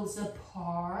heels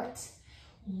apart.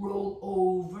 Roll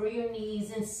over your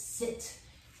knees and sit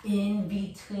in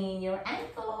between your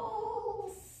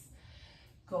ankles.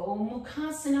 Go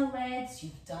Mukasana legs.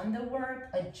 You've done the work.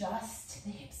 Adjust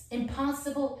the hips.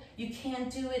 Impossible. You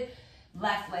can't do it.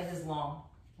 Left leg is long.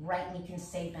 Right knee can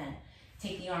stay bent.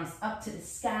 Take the arms up to the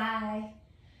sky.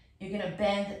 You're gonna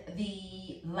bend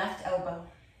the left elbow.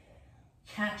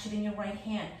 Catch it in your right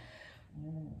hand.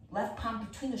 Left palm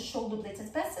between the shoulder blades as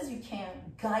best as you can.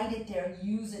 Guide it there.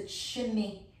 Use it.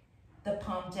 Shimmy the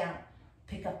palm down.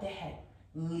 Pick up the head.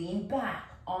 Lean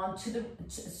back onto the,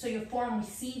 so your forearm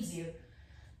receives you.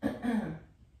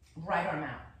 Right arm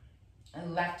out.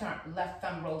 And left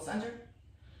thumb rolls under.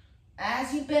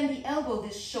 As you bend the elbow,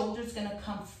 this shoulder's gonna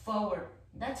come forward.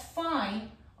 That's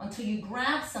fine until you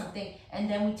grab something, and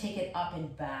then we take it up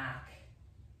and back.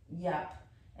 Yep.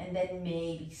 And then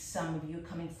maybe some of you are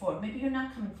coming forward. Maybe you're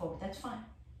not coming forward. That's fine.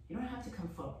 You don't have to come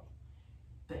forward.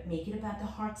 But make it about the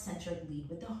heart center. Lead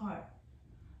with the heart.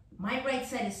 My right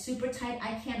side is super tight.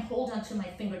 I can't hold onto my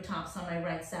fingertips on my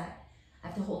right side. I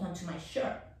have to hold onto my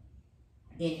shirt.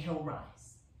 Inhale,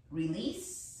 rise.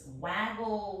 Release.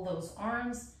 Waggle those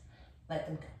arms. Let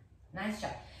them go. Nice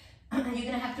job. You're going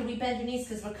to have to rebend your knees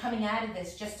because we're coming out of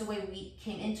this just the way we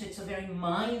came into it. So very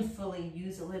mindfully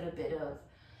use a little bit of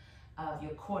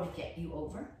your core to get you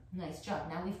over. Nice job.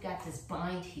 Now we've got this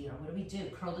bind here. What do we do?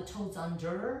 Curl the toes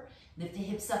under, lift the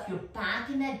hips up, your back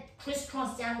in that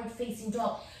crisscross downward facing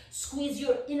dog. Squeeze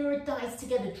your inner thighs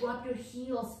together. Drop your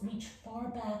heels, reach far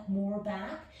back, more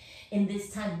back. And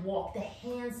this time walk the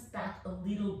hands back a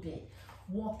little bit.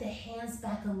 Walk the hands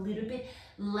back a little bit.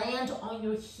 Land on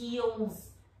your heels.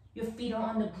 Your feet are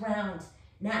on the ground.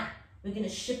 Now, we're gonna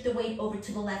shift the weight over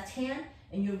to the left hand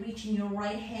and you're reaching your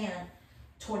right hand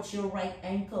towards your right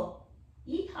ankle.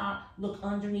 Yeehaw, look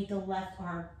underneath the left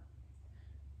arm.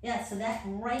 Yeah, so that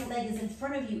right leg is in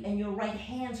front of you and your right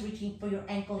hand's reaching for your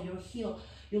ankle, your heel.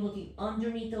 You're looking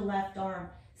underneath the left arm.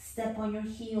 Step on your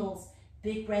heels.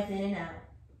 Big breath in and out.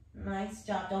 Nice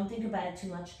job. Don't think about it too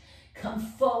much. Come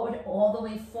forward, all the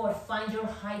way forward. Find your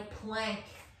high plank.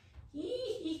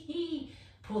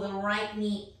 Pull the right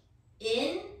knee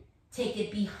in. Take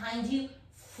it behind you.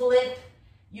 Flip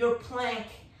your plank.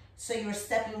 So you're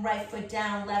stepping right foot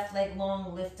down, left leg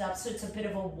long, lift up. So it's a bit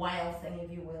of a wild thing, if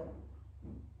you will.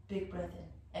 Big breath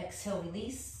in. Exhale,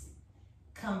 release.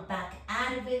 Come back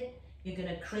out of it. You're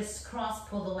gonna crisscross,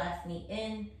 pull the left knee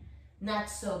in. Not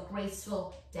so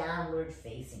graceful, downward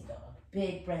facing dog.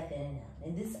 Big breath in and out.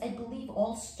 And this, I believe,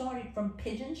 all started from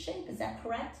pigeon shape. Is that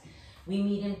correct? We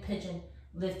meet in pigeon.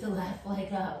 Lift the left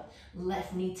leg up.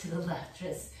 Left knee to the left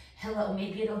wrist. Hello,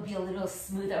 maybe it'll be a little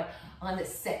smoother on the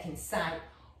second side.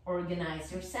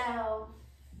 Organize yourself.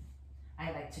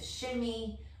 I like to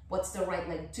shimmy. What's the right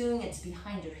leg doing? It's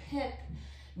behind your hip.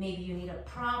 Maybe you need a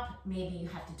prop. Maybe you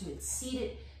have to do it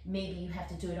seated. Maybe you have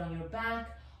to do it on your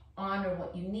back. Honor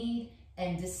what you need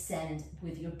and descend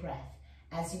with your breath.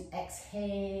 As you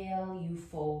exhale, you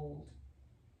fold.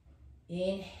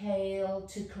 Inhale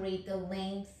to create the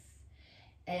length.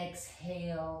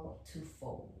 Exhale to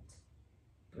fold.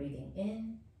 Breathing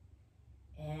in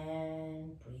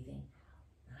and breathing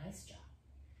out. Nice job.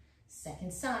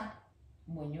 Second side.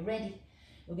 When you're ready,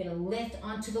 we're going to lift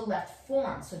onto the left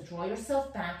forearm. So draw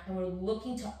yourself back and we're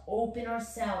looking to open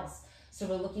ourselves. So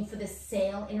we're looking for the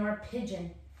sail in our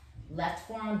pigeon. Left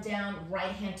forearm down,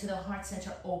 right hand to the heart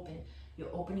center, open.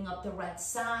 You're opening up the right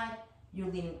side. You're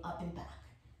leaning up and back.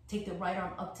 Take the right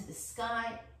arm up to the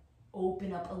sky.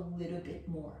 Open up a little bit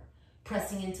more.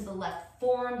 Pressing into the left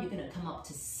forearm, you're going to come up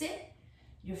to sit.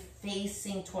 You're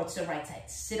facing towards the right side.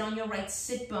 Sit on your right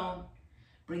sit bone.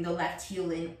 Bring the left heel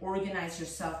in. Organize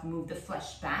yourself. Move the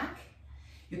flesh back.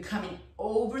 You're coming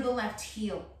over the left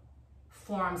heel.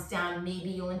 Forearms down. Maybe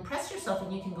you'll impress yourself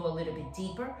and you can go a little bit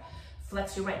deeper.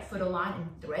 Flex your right foot a lot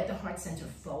and thread the heart center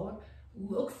forward.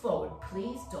 Look forward,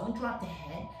 please. Don't drop the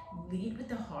head. Lead with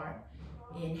the heart.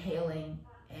 Inhaling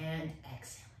and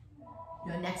exhaling.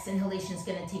 Your next inhalation is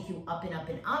going to take you up and up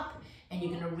and up. And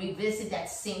you're going to revisit that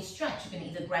same stretch. You're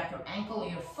going to either grab your ankle or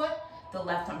your foot. The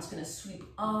left arm is going to sweep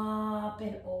up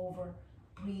and over.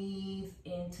 Breathe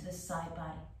into the side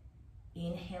body.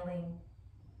 Inhaling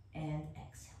and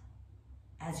exhaling.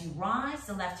 As you rise,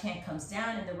 the left hand comes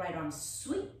down and the right arm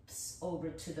sweeps over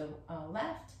to the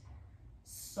left.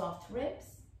 Soft ribs.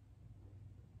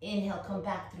 Inhale, come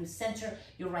back through center.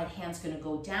 Your right hand's gonna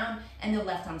go down and the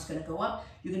left arm's gonna go up.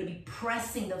 You're gonna be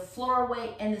pressing the floor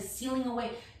away and the ceiling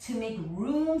away to make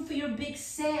room for your big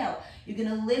sail. You're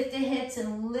gonna lift the hips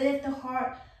and lift the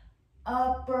heart.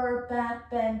 Upper back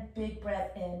bend, big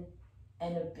breath in,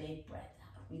 and a big breath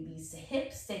out. Release the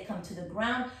hips, they come to the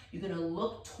ground. You're gonna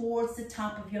look towards the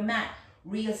top of your mat.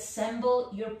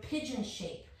 Reassemble your pigeon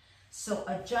shape. So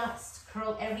adjust,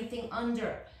 curl everything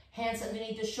under, hands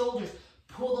underneath the shoulders.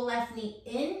 Pull the left knee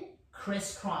in,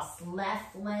 crisscross,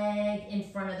 left leg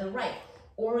in front of the right.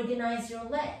 Organize your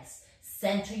legs.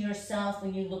 Center yourself.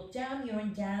 When you look down, you're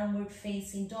in downward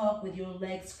facing dog with your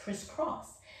legs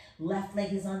crisscrossed. Left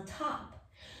leg is on top.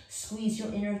 Squeeze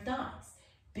your inner thighs.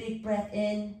 Big breath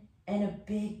in and a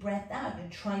big breath out. You're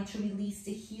trying to release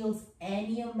the heels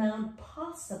any amount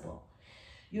possible.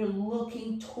 You're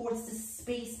looking towards the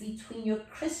space between your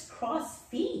crisscross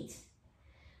feet.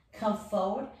 Come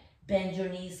forward, bend your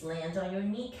knees, land on your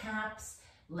kneecaps.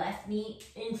 Left knee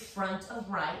in front of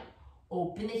right.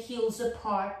 Open the heels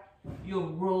apart. You're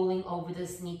rolling over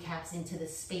those kneecaps into the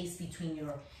space between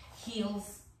your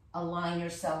heels. Align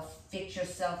yourself, fix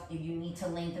yourself. If you need to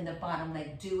lengthen the bottom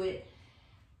leg, do it.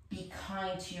 Be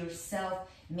kind to yourself.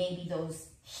 Maybe those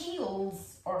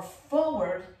heels are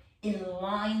forward in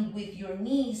line with your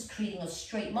knees, creating a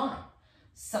straight line.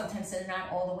 Sometimes they're not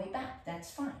all the way back.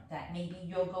 That's fine. That may be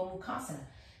Yoga Mukhasana.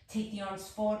 Take the arms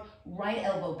forward, right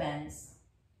elbow bends.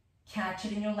 Catch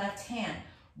it in your left hand.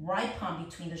 Right palm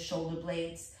between the shoulder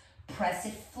blades. Press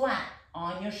it flat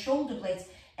on your shoulder blades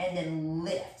and then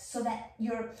lift so that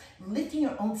you're lifting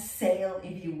your own sail,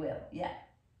 if you will. Yeah.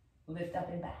 Lift up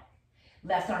and back.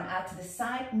 Left arm out to the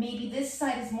side. Maybe this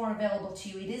side is more available to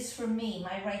you. It is for me.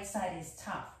 My right side is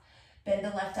tough. Bend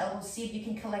the left elbow. See if you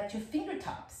can collect your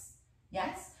fingertips.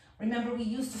 Yes? Remember, we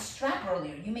used a strap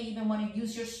earlier. You may even want to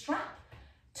use your strap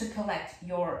to collect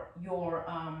your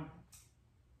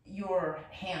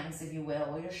hands, if you will,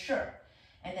 or your shirt.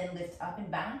 And then lift up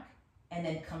and back, and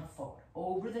then come forward.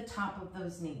 Over the top of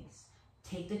those knees.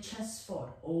 Take the chest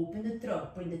forward. Open the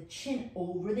throat. Bring the chin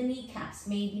over the kneecaps.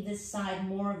 Maybe this side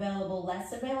more available,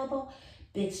 less available.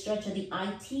 Big stretch of the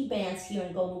IT bands here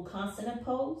in Gomukhasana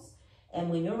pose. And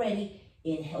when you're ready,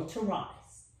 inhale to rise.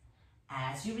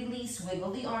 As you release,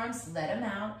 wiggle the arms, let them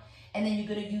out. And then you're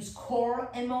going to use core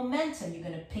and momentum. You're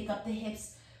going to pick up the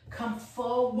hips, come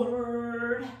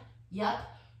forward. Yep.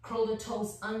 Curl the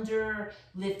toes under,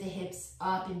 lift the hips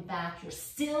up and back. You're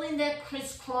still in that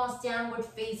crisscross downward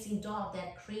facing dog,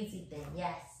 that crazy thing,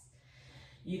 yes.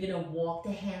 You're gonna walk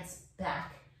the hands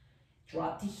back,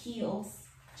 drop the heels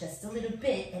just a little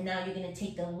bit, and now you're gonna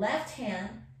take the left hand,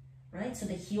 right? So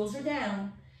the heels are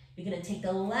down. You're gonna take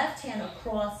the left hand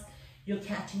across, you're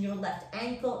catching your left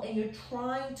ankle, and you're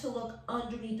trying to look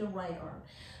underneath the right arm.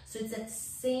 So it's that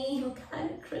same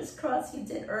kind of crisscross you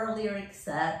did earlier,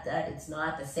 except that it's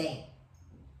not the same.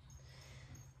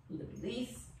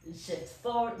 Release, shift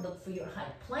forward, look for your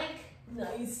high plank.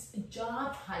 Nice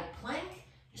job, high plank.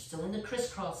 You're still in the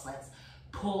crisscross legs.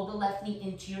 Pull the left knee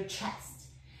into your chest.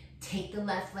 Take the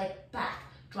left leg back.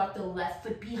 Drop the left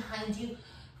foot behind you.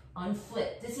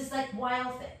 Unflip. This is like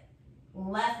wild thing.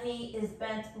 Left knee is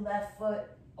bent, left foot.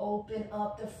 Open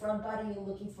up the front body. You're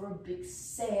looking for a big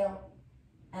sail.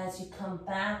 As you come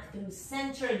back through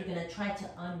center, you're going to try to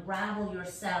unravel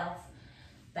yourself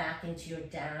back into your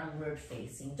downward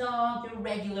facing dog, your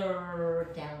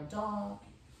regular down dog.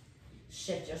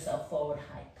 Shift yourself forward,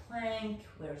 high plank.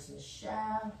 Where's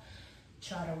Michelle?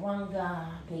 Chaturanga,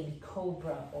 baby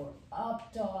cobra or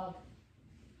up dog.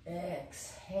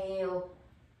 Exhale,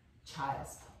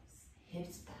 child's pose.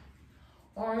 Hips back,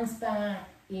 arms back,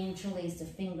 interlace the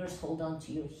fingers, hold on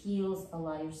to your heels,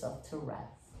 allow yourself to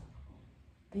rest.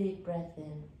 Big breath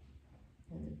in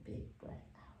and a big breath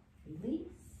out. Release,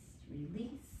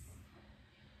 release,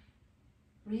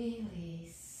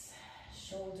 release.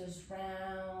 Shoulders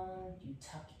round, you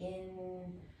tuck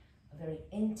in, a very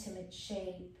intimate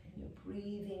shape, and you're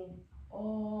breathing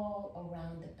all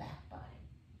around the back body.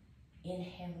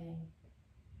 Inhaling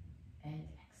and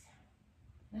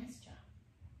exhaling. Nice job.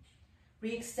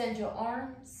 Re-extend your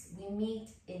arms. We meet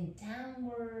in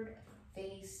downward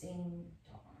facing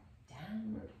dog.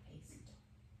 Downward facing dog.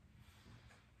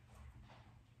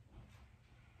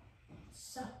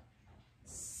 So,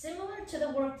 similar to the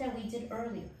work that we did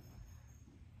earlier.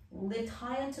 Lift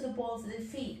high onto the balls of the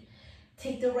feet.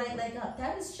 Take the right leg up.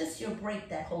 That was just your break,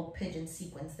 that whole pigeon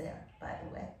sequence there, by the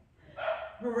way.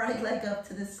 Right leg up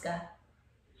to the sky.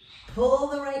 Pull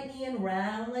the right knee in,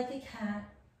 round like a cat.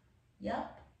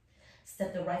 Yup.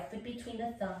 Step the right foot between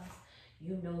the thumbs.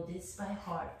 You know this by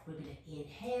heart. We're going to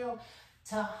inhale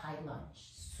to high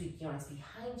lunge. Sweep the arms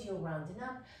behind you, rounding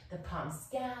up. The palms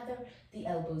gather, the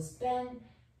elbows bend.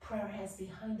 Prayer hands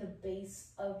behind the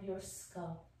base of your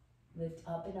skull. Lift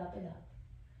up and up and up.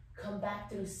 Come back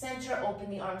through center. Open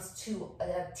the arms to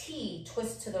a T.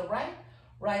 Twist to the right.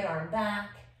 Right arm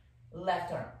back,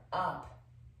 left arm up.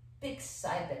 Big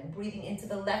side bend, breathing into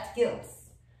the left gills.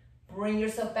 Bring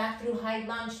yourself back through high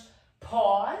lunge.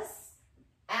 Pause,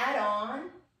 add on,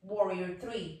 warrior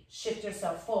three. Shift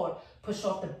yourself forward. Push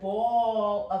off the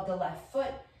ball of the left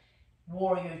foot.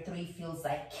 Warrior three feels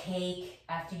like cake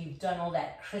after you've done all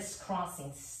that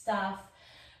crisscrossing stuff.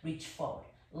 Reach forward.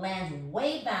 Land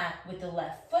way back with the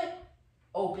left foot.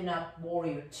 Open up,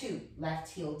 warrior two. Left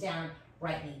heel down,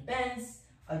 right knee bends.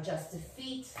 Adjust the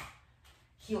feet.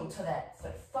 Heel to that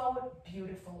foot forward.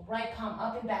 Beautiful. Right palm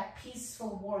up and back.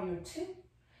 Peaceful warrior two.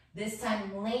 This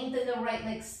time, lengthen the right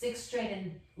leg. Stick straight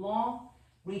and long.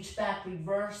 Reach back,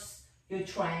 reverse your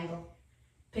triangle.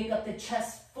 Pick up the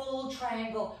chest, full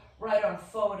triangle. Right arm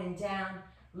forward and down.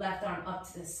 Left arm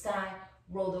up to the sky.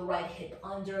 Roll the right hip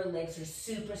under. Legs are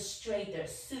super straight. They're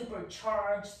super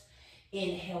charged.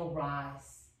 Inhale,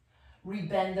 rise.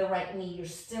 Rebend the right knee. You're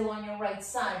still on your right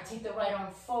side. Take the right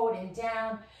arm forward and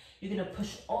down. You're going to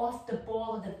push off the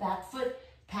ball of the back foot,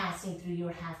 passing through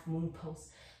your half moon pose.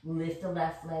 Lift the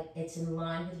left leg. It's in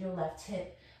line with your left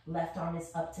hip. Left arm is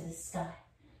up to the sky.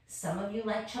 Some of you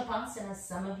like Shavasana.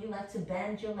 Some of you like to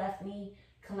bend your left knee,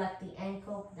 collect the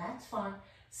ankle. That's fine.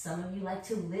 Some of you like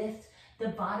to lift the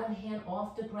bottom hand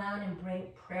off the ground and bring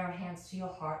prayer hands to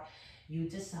your heart. You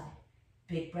decide.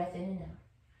 Big breath in and out.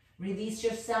 Release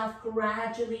yourself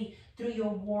gradually through your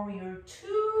warrior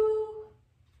two.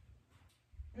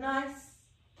 Nice.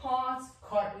 Pause.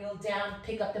 Cartwheel down.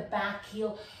 Pick up the back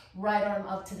heel. Right arm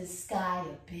up to the sky.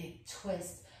 A big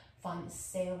twist. Find the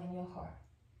sail in your heart.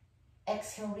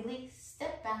 Exhale, release.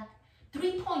 Step back.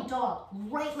 3-point dog.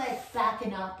 Right leg back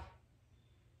and up.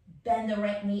 Bend the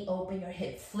right knee. Open your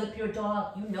hip. Flip your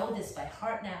dog. You know this by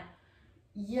heart now.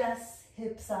 Yes.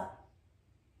 Hips up.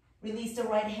 Release the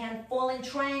right hand, falling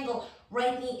triangle,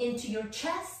 right knee into your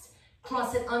chest,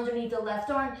 cross it underneath the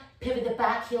left arm, pivot the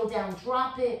back heel down,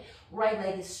 drop it, right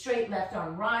leg is straight, left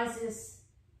arm rises,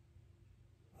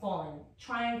 falling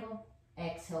triangle,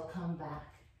 exhale, come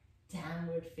back,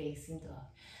 downward facing dog.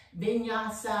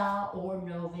 Vinyasa or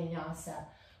no vinyasa.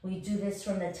 We do this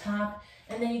from the top,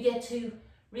 and then you get to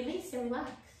release and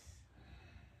relax.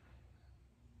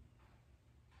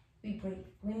 We breathe.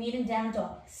 We meet in down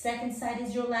dog. Second side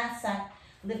is your last side.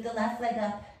 Lift the left leg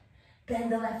up.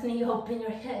 Bend the left knee, open your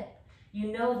hip.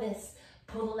 You know this.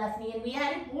 Pull the left knee in. We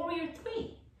added warrior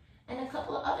three and a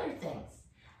couple of other things.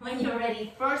 When you're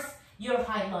ready, first, your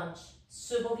high lunge.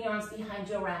 Swivel the arms behind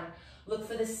your round. Look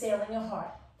for the sail in your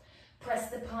heart.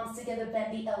 Press the palms together,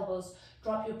 bend the elbows.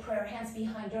 Drop your prayer hands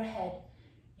behind your head.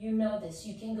 You know this.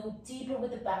 You can go deeper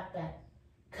with the back bend.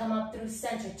 Come up through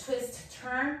center. Twist,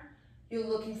 turn. You're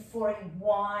looking for a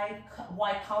wide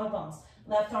collarbones.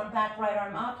 Left arm back, right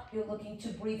arm up. You're looking to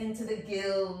breathe into the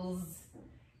gills.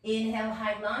 Inhale,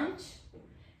 high lunge.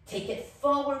 Take it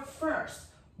forward first.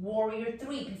 Warrior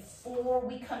three. Before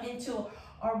we come into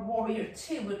our warrior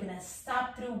two, we're gonna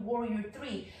stop through warrior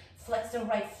three. Flex the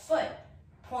right foot.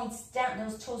 Points down,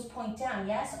 those toes point down.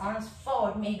 Yes, arms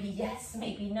forward. Maybe yes,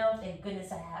 maybe no. Thank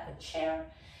goodness I have a chair.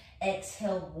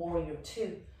 Exhale, warrior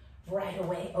two. Right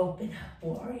away, open up,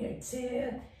 warrior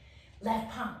two.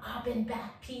 Left palm up and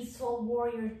back, peaceful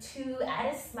warrior two.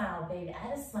 Add a smile, baby,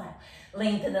 add a smile.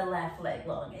 Lengthen the left leg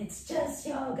long. It's just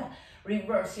yoga.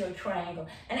 Reverse your triangle.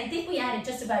 And I think we added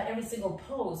just about every single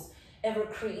pose ever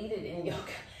created in yoga.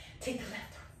 Take the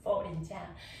left arm forward and down.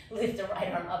 Lift the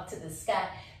right arm up to the sky.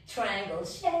 Triangle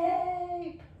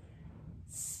shape.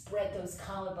 Spread those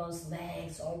collarbones,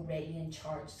 legs already in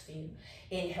charge for you.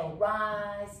 Inhale,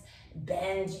 rise.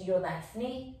 Bend your left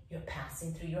knee. You're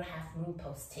passing through your half moon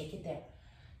pose. Take it there.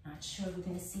 Not sure we're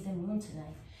going to see the moon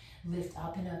tonight. Lift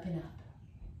up and up and up.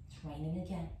 It's raining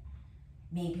again.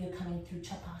 Maybe you're coming through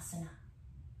Chapasana.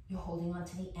 You're holding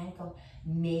onto the ankle.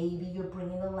 Maybe you're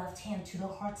bringing the left hand to the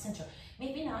heart center.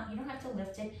 Maybe not. You don't have to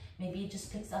lift it. Maybe it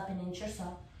just picks up an inch or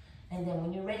so. And then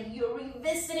when you're ready, you're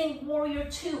revisiting warrior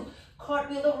two.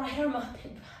 Cartwheel the right arm up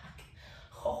and back.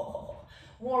 Oh,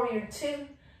 warrior two.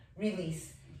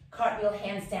 Release. Cartwheel,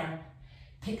 hands down.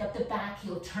 Pick up the back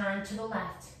heel, turn to the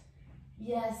left.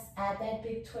 Yes, add that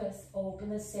big twist. Open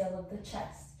the sail of the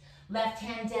chest. Left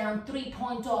hand down,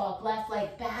 3-point dog. Left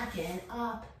leg back and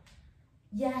up.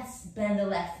 Yes, bend the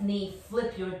left knee.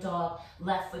 Flip your dog.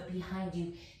 Left foot behind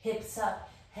you. Hips up,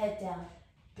 head down.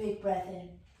 Big breath in.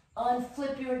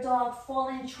 Unflip your dog, fall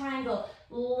in triangle.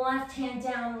 Left hand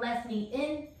down, left knee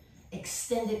in.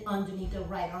 Extend it underneath the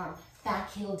right arm.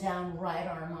 Back heel down, right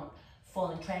arm up.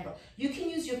 Fall in triangle. You can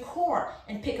use your core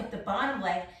and pick up the bottom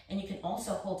leg, and you can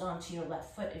also hold on to your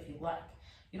left foot if you like.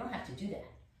 You don't have to do that,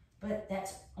 but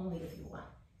that's only if you want.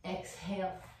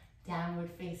 Exhale,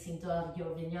 downward facing dog, your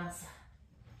vinyasa.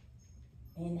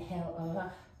 Inhale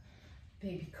up,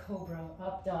 baby cobra,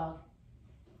 up dog.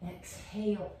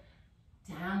 Exhale,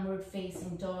 downward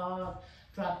facing dog.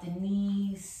 Drop the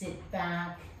knees, sit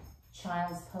back,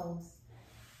 child's pose.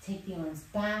 Take the arms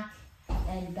back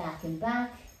and back and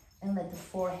back, and let the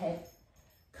forehead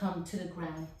come to the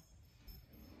ground.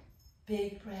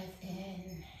 Big breath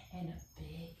in and a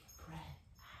big breath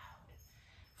out.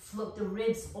 Float the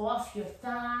ribs off your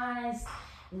thighs.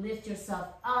 Lift yourself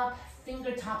up.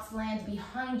 Fingertips land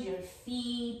behind your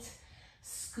feet.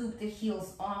 Scoop the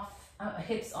heels off,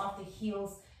 hips off the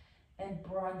heels, and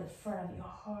burn the front of your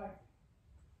heart.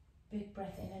 Big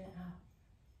breath in and out.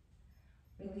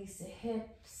 Release the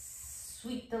hips.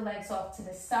 Sweep the legs off to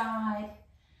the side.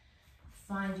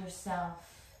 Find yourself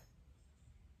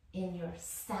in your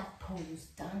stack pose,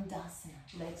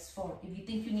 Dandasana, legs forward. If you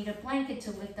think you need a blanket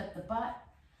to lift up the butt,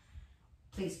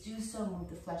 please do so. Move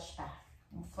the flesh back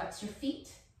and flex your feet.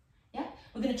 Yeah,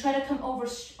 we're going to try to come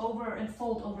over and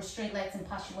fold over straight legs in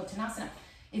Paschimottanasana.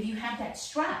 If you have that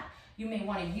strap, you may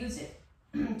want to use it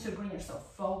to bring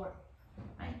yourself forward,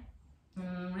 right?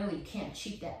 Really, you can't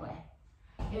cheat that way.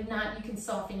 If not, you can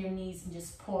soften your knees and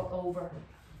just pour over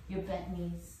your bent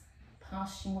knees.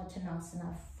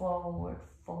 Paschimottanasana, forward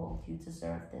fold. You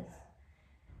deserve this.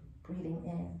 Breathing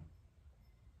in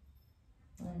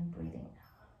and breathing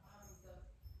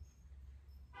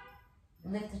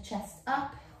out. Lift the chest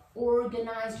up.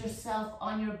 Organize yourself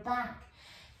on your back.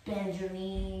 Bend your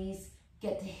knees.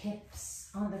 Get the hips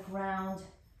on the ground.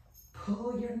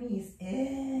 Pull your knees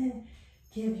in.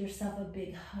 Give yourself a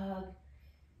big hug.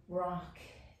 Rock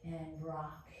and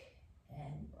rock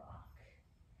and rock.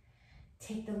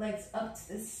 Take the legs up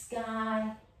to the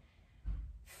sky.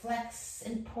 Flex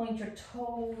and point your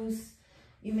toes.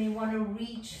 You may want to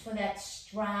reach for that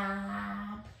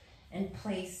strap and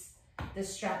place the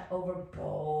strap over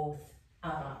both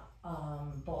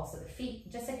balls of the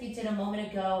feet, just like you did a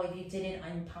moment ago. If you did it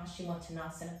in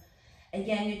Paschimottanasana,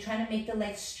 again, you're trying to make the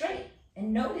legs straight.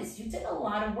 And notice you did a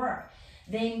lot of work.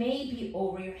 They may be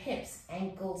over your hips,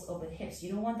 ankles over the hips.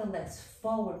 You don't want the legs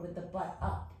forward with the butt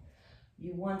up.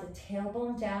 You want the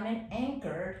tailbone down and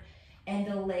anchored, and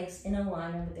the legs in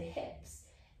alignment with the hips.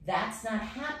 That's not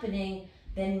happening,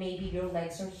 then maybe your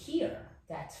legs are here.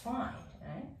 That's fine,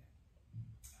 right?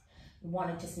 You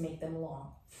want to just make them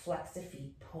long. Flex the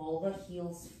feet, pull the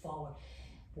heels forward.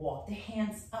 Walk the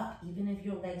hands up, even if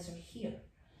your legs are here.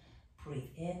 Breathe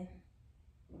in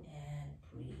and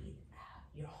breathe out.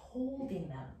 You're holding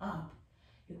them up.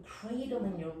 You're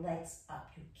cradling your legs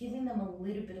up. You're giving them a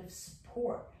little bit of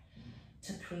support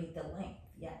to create the length.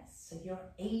 Yes, so you're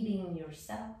aiding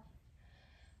yourself.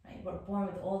 Right? We're born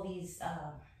with all these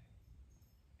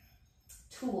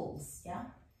tools, yeah?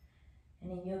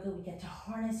 And in yoga, we get to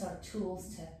harness our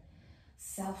tools to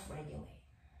self-regulate.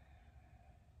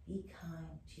 Be kind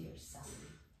to yourself.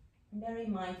 Very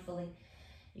mindfully,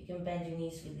 you can bend your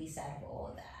knees, release out of all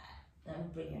of that.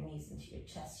 And bring your knees into your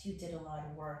chest. You did a lot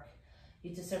of work.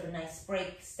 You deserve a nice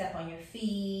break. Step on your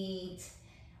feet.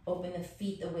 Open the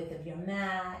feet the width of your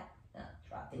mat.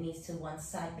 Drop the knees to one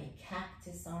side. Make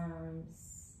cactus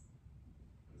arms.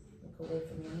 Look away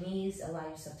from your knees. Allow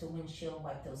yourself to windshield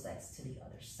wipe those legs to the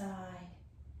other side.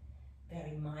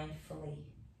 Very mindfully,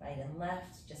 right and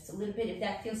left. Just a little bit if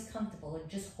that feels comfortable, or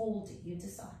just hold it. You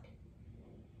decide.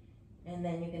 And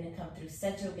then you're going to come through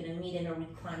center. We're going to meet in a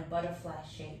reclined butterfly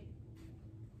shape.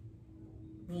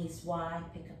 Knees wide.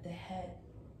 Pick up the head.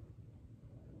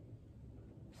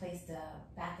 Place the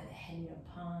back of the head in your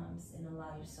palms and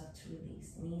allow yourself to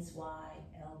release. Knees wide,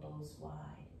 elbows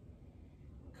wide.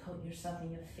 Coat yourself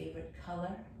in your favorite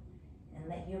color and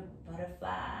let your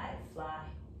butterfly fly.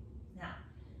 Now,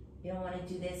 you don't want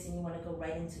to do this and you want to go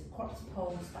right into corpse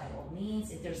pose, by all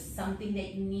means. If there's something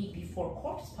that you need before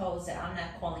corpse pose that I'm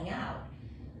not calling out,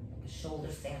 like a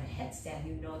shoulder stand, a headstand,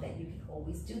 you know that you can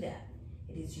always do that.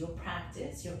 It is your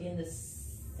practice. You're in the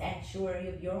sanctuary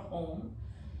of your home.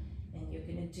 And you're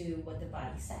going to do what the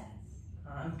body says.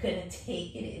 I'm going to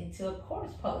take it into a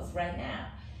corpse pose right now.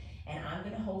 And I'm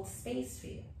going to hold space for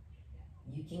you.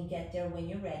 You can get there when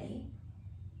you're ready.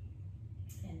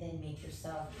 And then make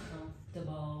yourself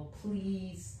comfortable.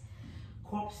 Please.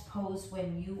 Corpse pose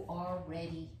when you are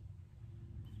ready.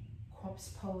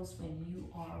 Corpse pose when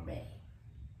you are ready.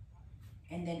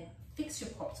 And then fix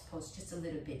your corpse pose just a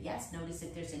little bit. Yes, notice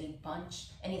if there's any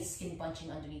skin bunching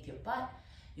underneath your butt.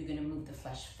 You're going to move the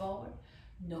flesh forward.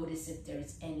 Notice if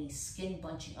there's any skin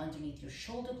bunching underneath your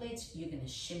shoulder blades. You're going to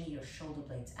shimmy your shoulder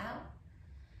blades out.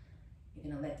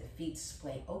 You're going to let the feet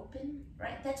splay open,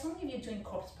 right? That's only if you're doing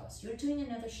corpse pose. You're doing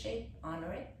another shape,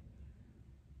 honor it.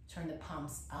 Turn the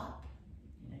palms up.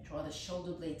 You're going to draw the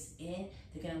shoulder blades in.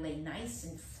 They're going to lay nice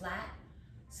and flat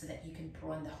so that you can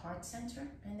broaden the heart center,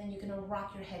 and then you're going to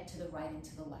rock your head to the right and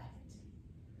to the left.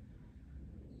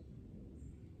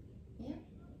 Yeah,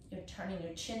 you're turning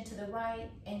your chin to the right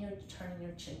and you're turning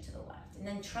your chin to the left. And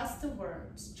then trust the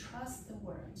words, trust the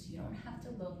words. You don't have to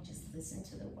look, just listen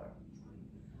to the words.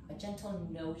 A gentle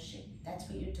no shake, that's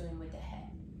what you're doing with the head.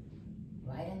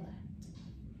 Right and left.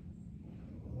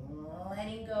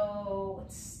 Letting go,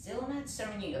 it's still not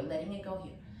serving you, you're letting it go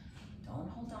here. Don't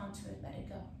hold on to it, let it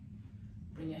go.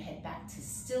 Bring your head back to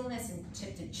stillness and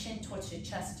tip the chin towards your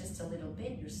chest just a little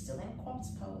bit. You're still in corpse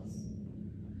pose.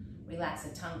 Relax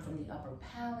the tongue from the upper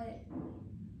palate.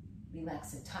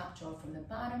 Relax the top jaw from the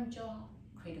bottom jaw.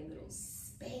 Create a little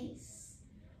space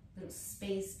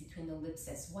between the lips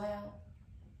as well.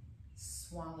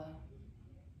 Swallow.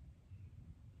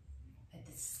 Let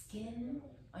the skin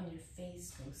on your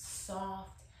face go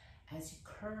soft as you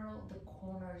curl the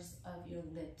corners of your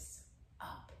lips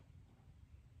up,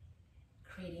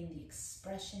 creating the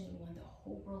expression you want the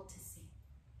whole world to see.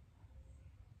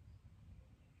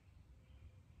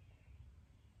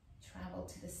 Travel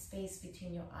to the space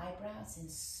between your eyebrows and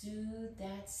soothe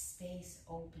that space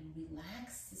open.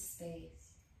 Relax the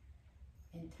space.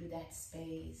 And through that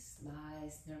space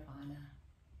lies nirvana.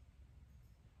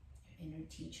 Your inner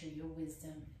teacher, your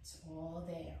wisdom, it's all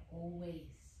there, always.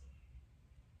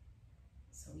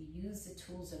 So we use the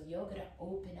tools of yoga to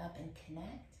open up and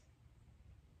connect.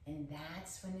 And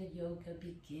that's when the yoga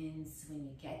begins, when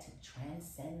you get to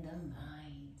transcend the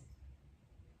mind.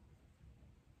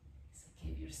 So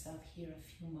give yourself here a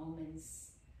few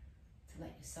moments to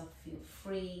let yourself feel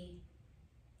free.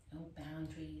 No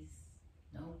boundaries,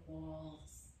 no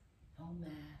walls, no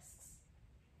masks.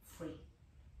 Free.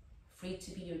 Free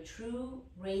to be your true,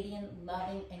 radiant,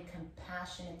 loving, and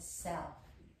compassionate self.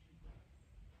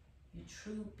 Your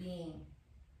true being.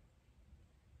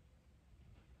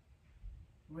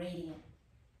 Radiant.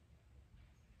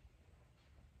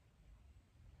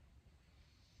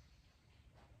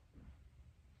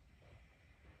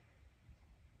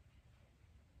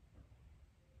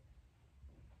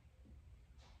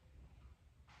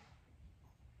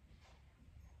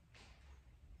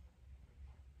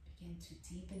 Begin to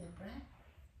deepen the breath.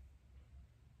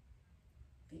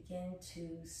 Begin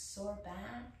to soar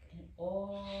back in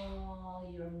all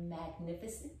your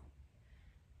magnificence,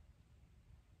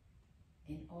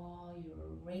 in all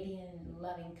your radiant,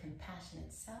 loving,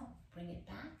 compassionate self. Bring it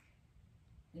back.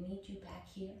 We need you back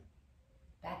here,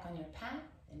 back on your path,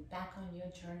 and back on your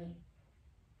journey.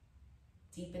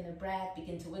 Deepen the breath.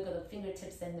 Begin to wiggle the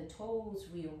fingertips and the toes,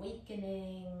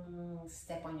 reawakening.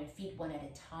 Step on your feet one at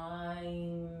a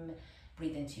time.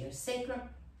 Breathe into your sacrum.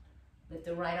 Lift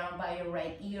the right arm by your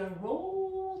right ear.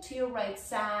 Roll to your right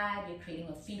side. You're creating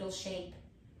a fetal shape.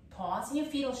 Pause in your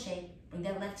fetal shape. Bring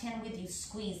that left hand with you.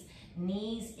 Squeeze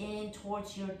knees in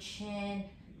towards your chin.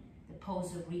 The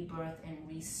pose of rebirth and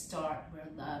restart, where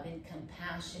love and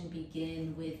compassion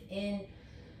begin within.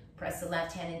 Press the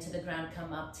left hand into the ground.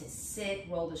 Come up to sit.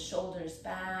 Roll the shoulders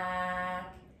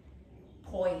back.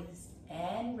 Poised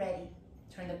and ready.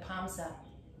 Turn the palms up.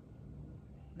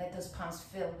 Let those palms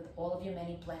fill with all of your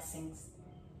many blessings.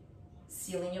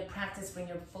 Sealing your practice, bring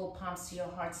your full palms to your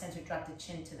heart center. Drop the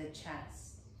chin to the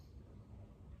chest.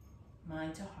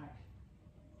 Mind to heart.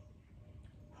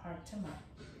 Heart to mind.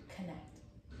 Connect.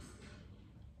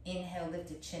 Inhale, lift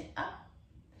the chin up.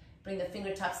 Bring the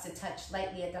fingertips to touch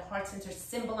lightly at the heart center,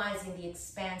 symbolizing the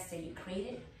expanse that you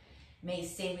created. May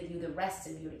stay with you the rest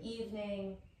of your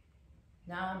evening.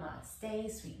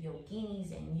 Namaste, sweet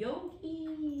yoginis and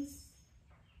yogis.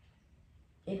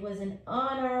 It was an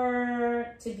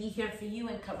honor to be here for you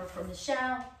and cover for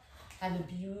Michelle. Have a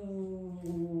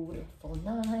beautiful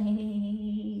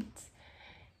night.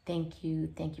 Thank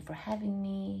you for having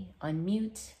me.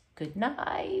 Unmute. Good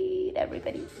night,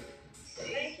 everybody.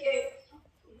 Thank you.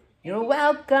 You're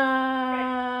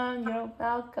welcome. You're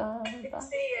welcome. Good to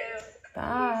see you.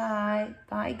 Bye.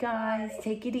 Bye, guys.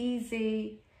 Take it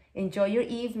easy. Enjoy your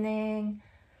evening.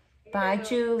 Bye,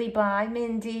 Julie. Bye,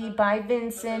 Mindy. Bye,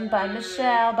 Vincent. Bye,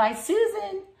 Michelle. Bye,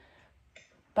 Susan.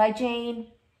 Bye, Jane.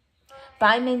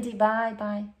 Bye, Mindy.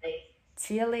 Bye.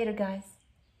 See you later, guys.